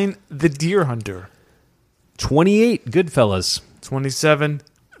 29, The Deer Hunter. 28, Goodfellas. 27,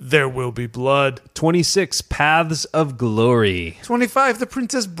 There Will Be Blood. 26, Paths of Glory. 25, The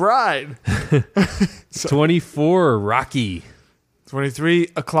Princess Bride. 24, Rocky. 23,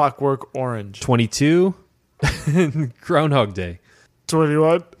 A Clockwork Orange. 22, Groundhog Day.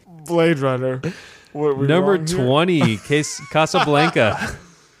 21, Blade Runner. What, are we Number wrong here? 20, Casablanca.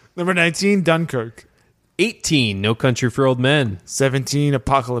 Number 19, Dunkirk. 18, No Country for Old Men. 17,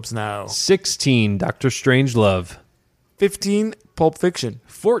 Apocalypse Now. 16, Doctor Strangelove. 15, Pulp Fiction.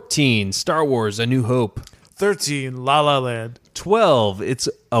 14, Star Wars, A New Hope. 13, La La Land. 12, It's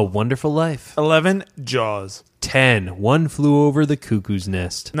a Wonderful Life. 11, Jaws. 10, One Flew Over the Cuckoo's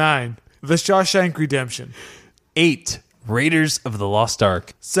Nest. 9, The Shawshank Redemption. 8, Raiders of the Lost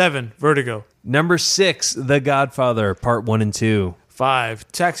Ark. 7, Vertigo. Number 6, The Godfather, Part 1 and 2.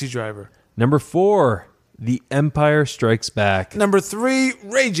 5, Taxi Driver. Number 4, The Empire Strikes Back. Number 3,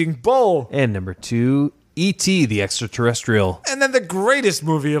 Raging Bull. And number 2, E.T. the Extraterrestrial. And then the greatest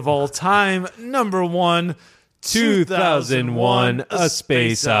movie of all time, number 1, 2001, A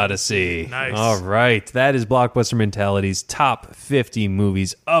Space Odyssey. Nice. All right. That is Blockbuster Mentality's top 50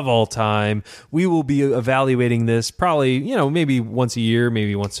 movies of all time. We will be evaluating this probably, maybe once a year,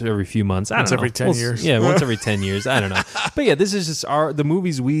 maybe once every few months. I don't know. every 10 years. Yeah, once every 10 years. I don't know. But yeah, this is just the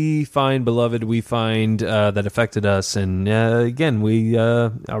movies we find beloved, we find that affected us. And again, we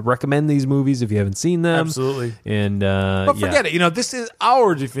recommend these movies if you haven't seen them. Absolutely. And But forget it. This is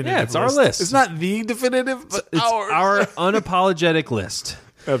our definitive Yeah, it's our list. It's not the definitive, but it's ours. our unapologetic list.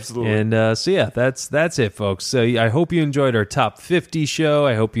 Absolutely. And so yeah, that's it, folks. So I hope you enjoyed our top 50 show.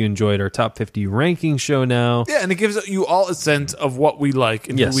 I hope you enjoyed our top 50 ranking show now. Yeah, and it gives you all a sense of what we like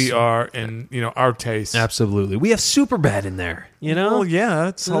and Yes. who we are and, our taste. Absolutely. We have Superbad in there, Well, yeah,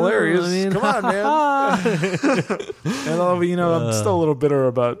 it's hilarious. I mean- Come on, man. And I'm still a little bitter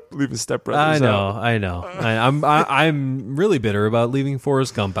about leaving Step Brothers out. I know. I'm really bitter about leaving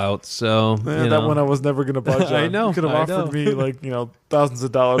Forrest Gump out. So That one I was never going to budge on. I know, You could have I offered me thousands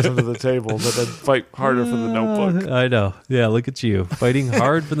of dollars under the table, but I'd fight harder for the Notebook. I know. Yeah, look at you fighting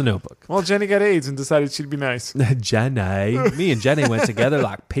hard for the Notebook. Well, Jenny got AIDS and decided she'd be nice. Jenny. Me and Jenny went together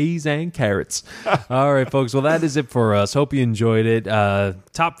like peas and carrots. All right, folks. Well, that is it for us. Hope you enjoyed it.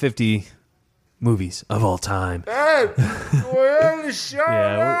 Top 50 movies of all time. Hey, we're on the show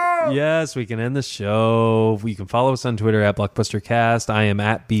now. Yes, we can end the show. You can follow us on Twitter at BlockbusterCast. I am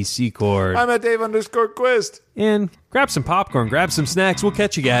at BCCord. I'm at Dave_Quist. And grab some popcorn, grab some snacks. We'll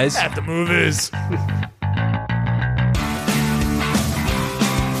catch you guys At the movies.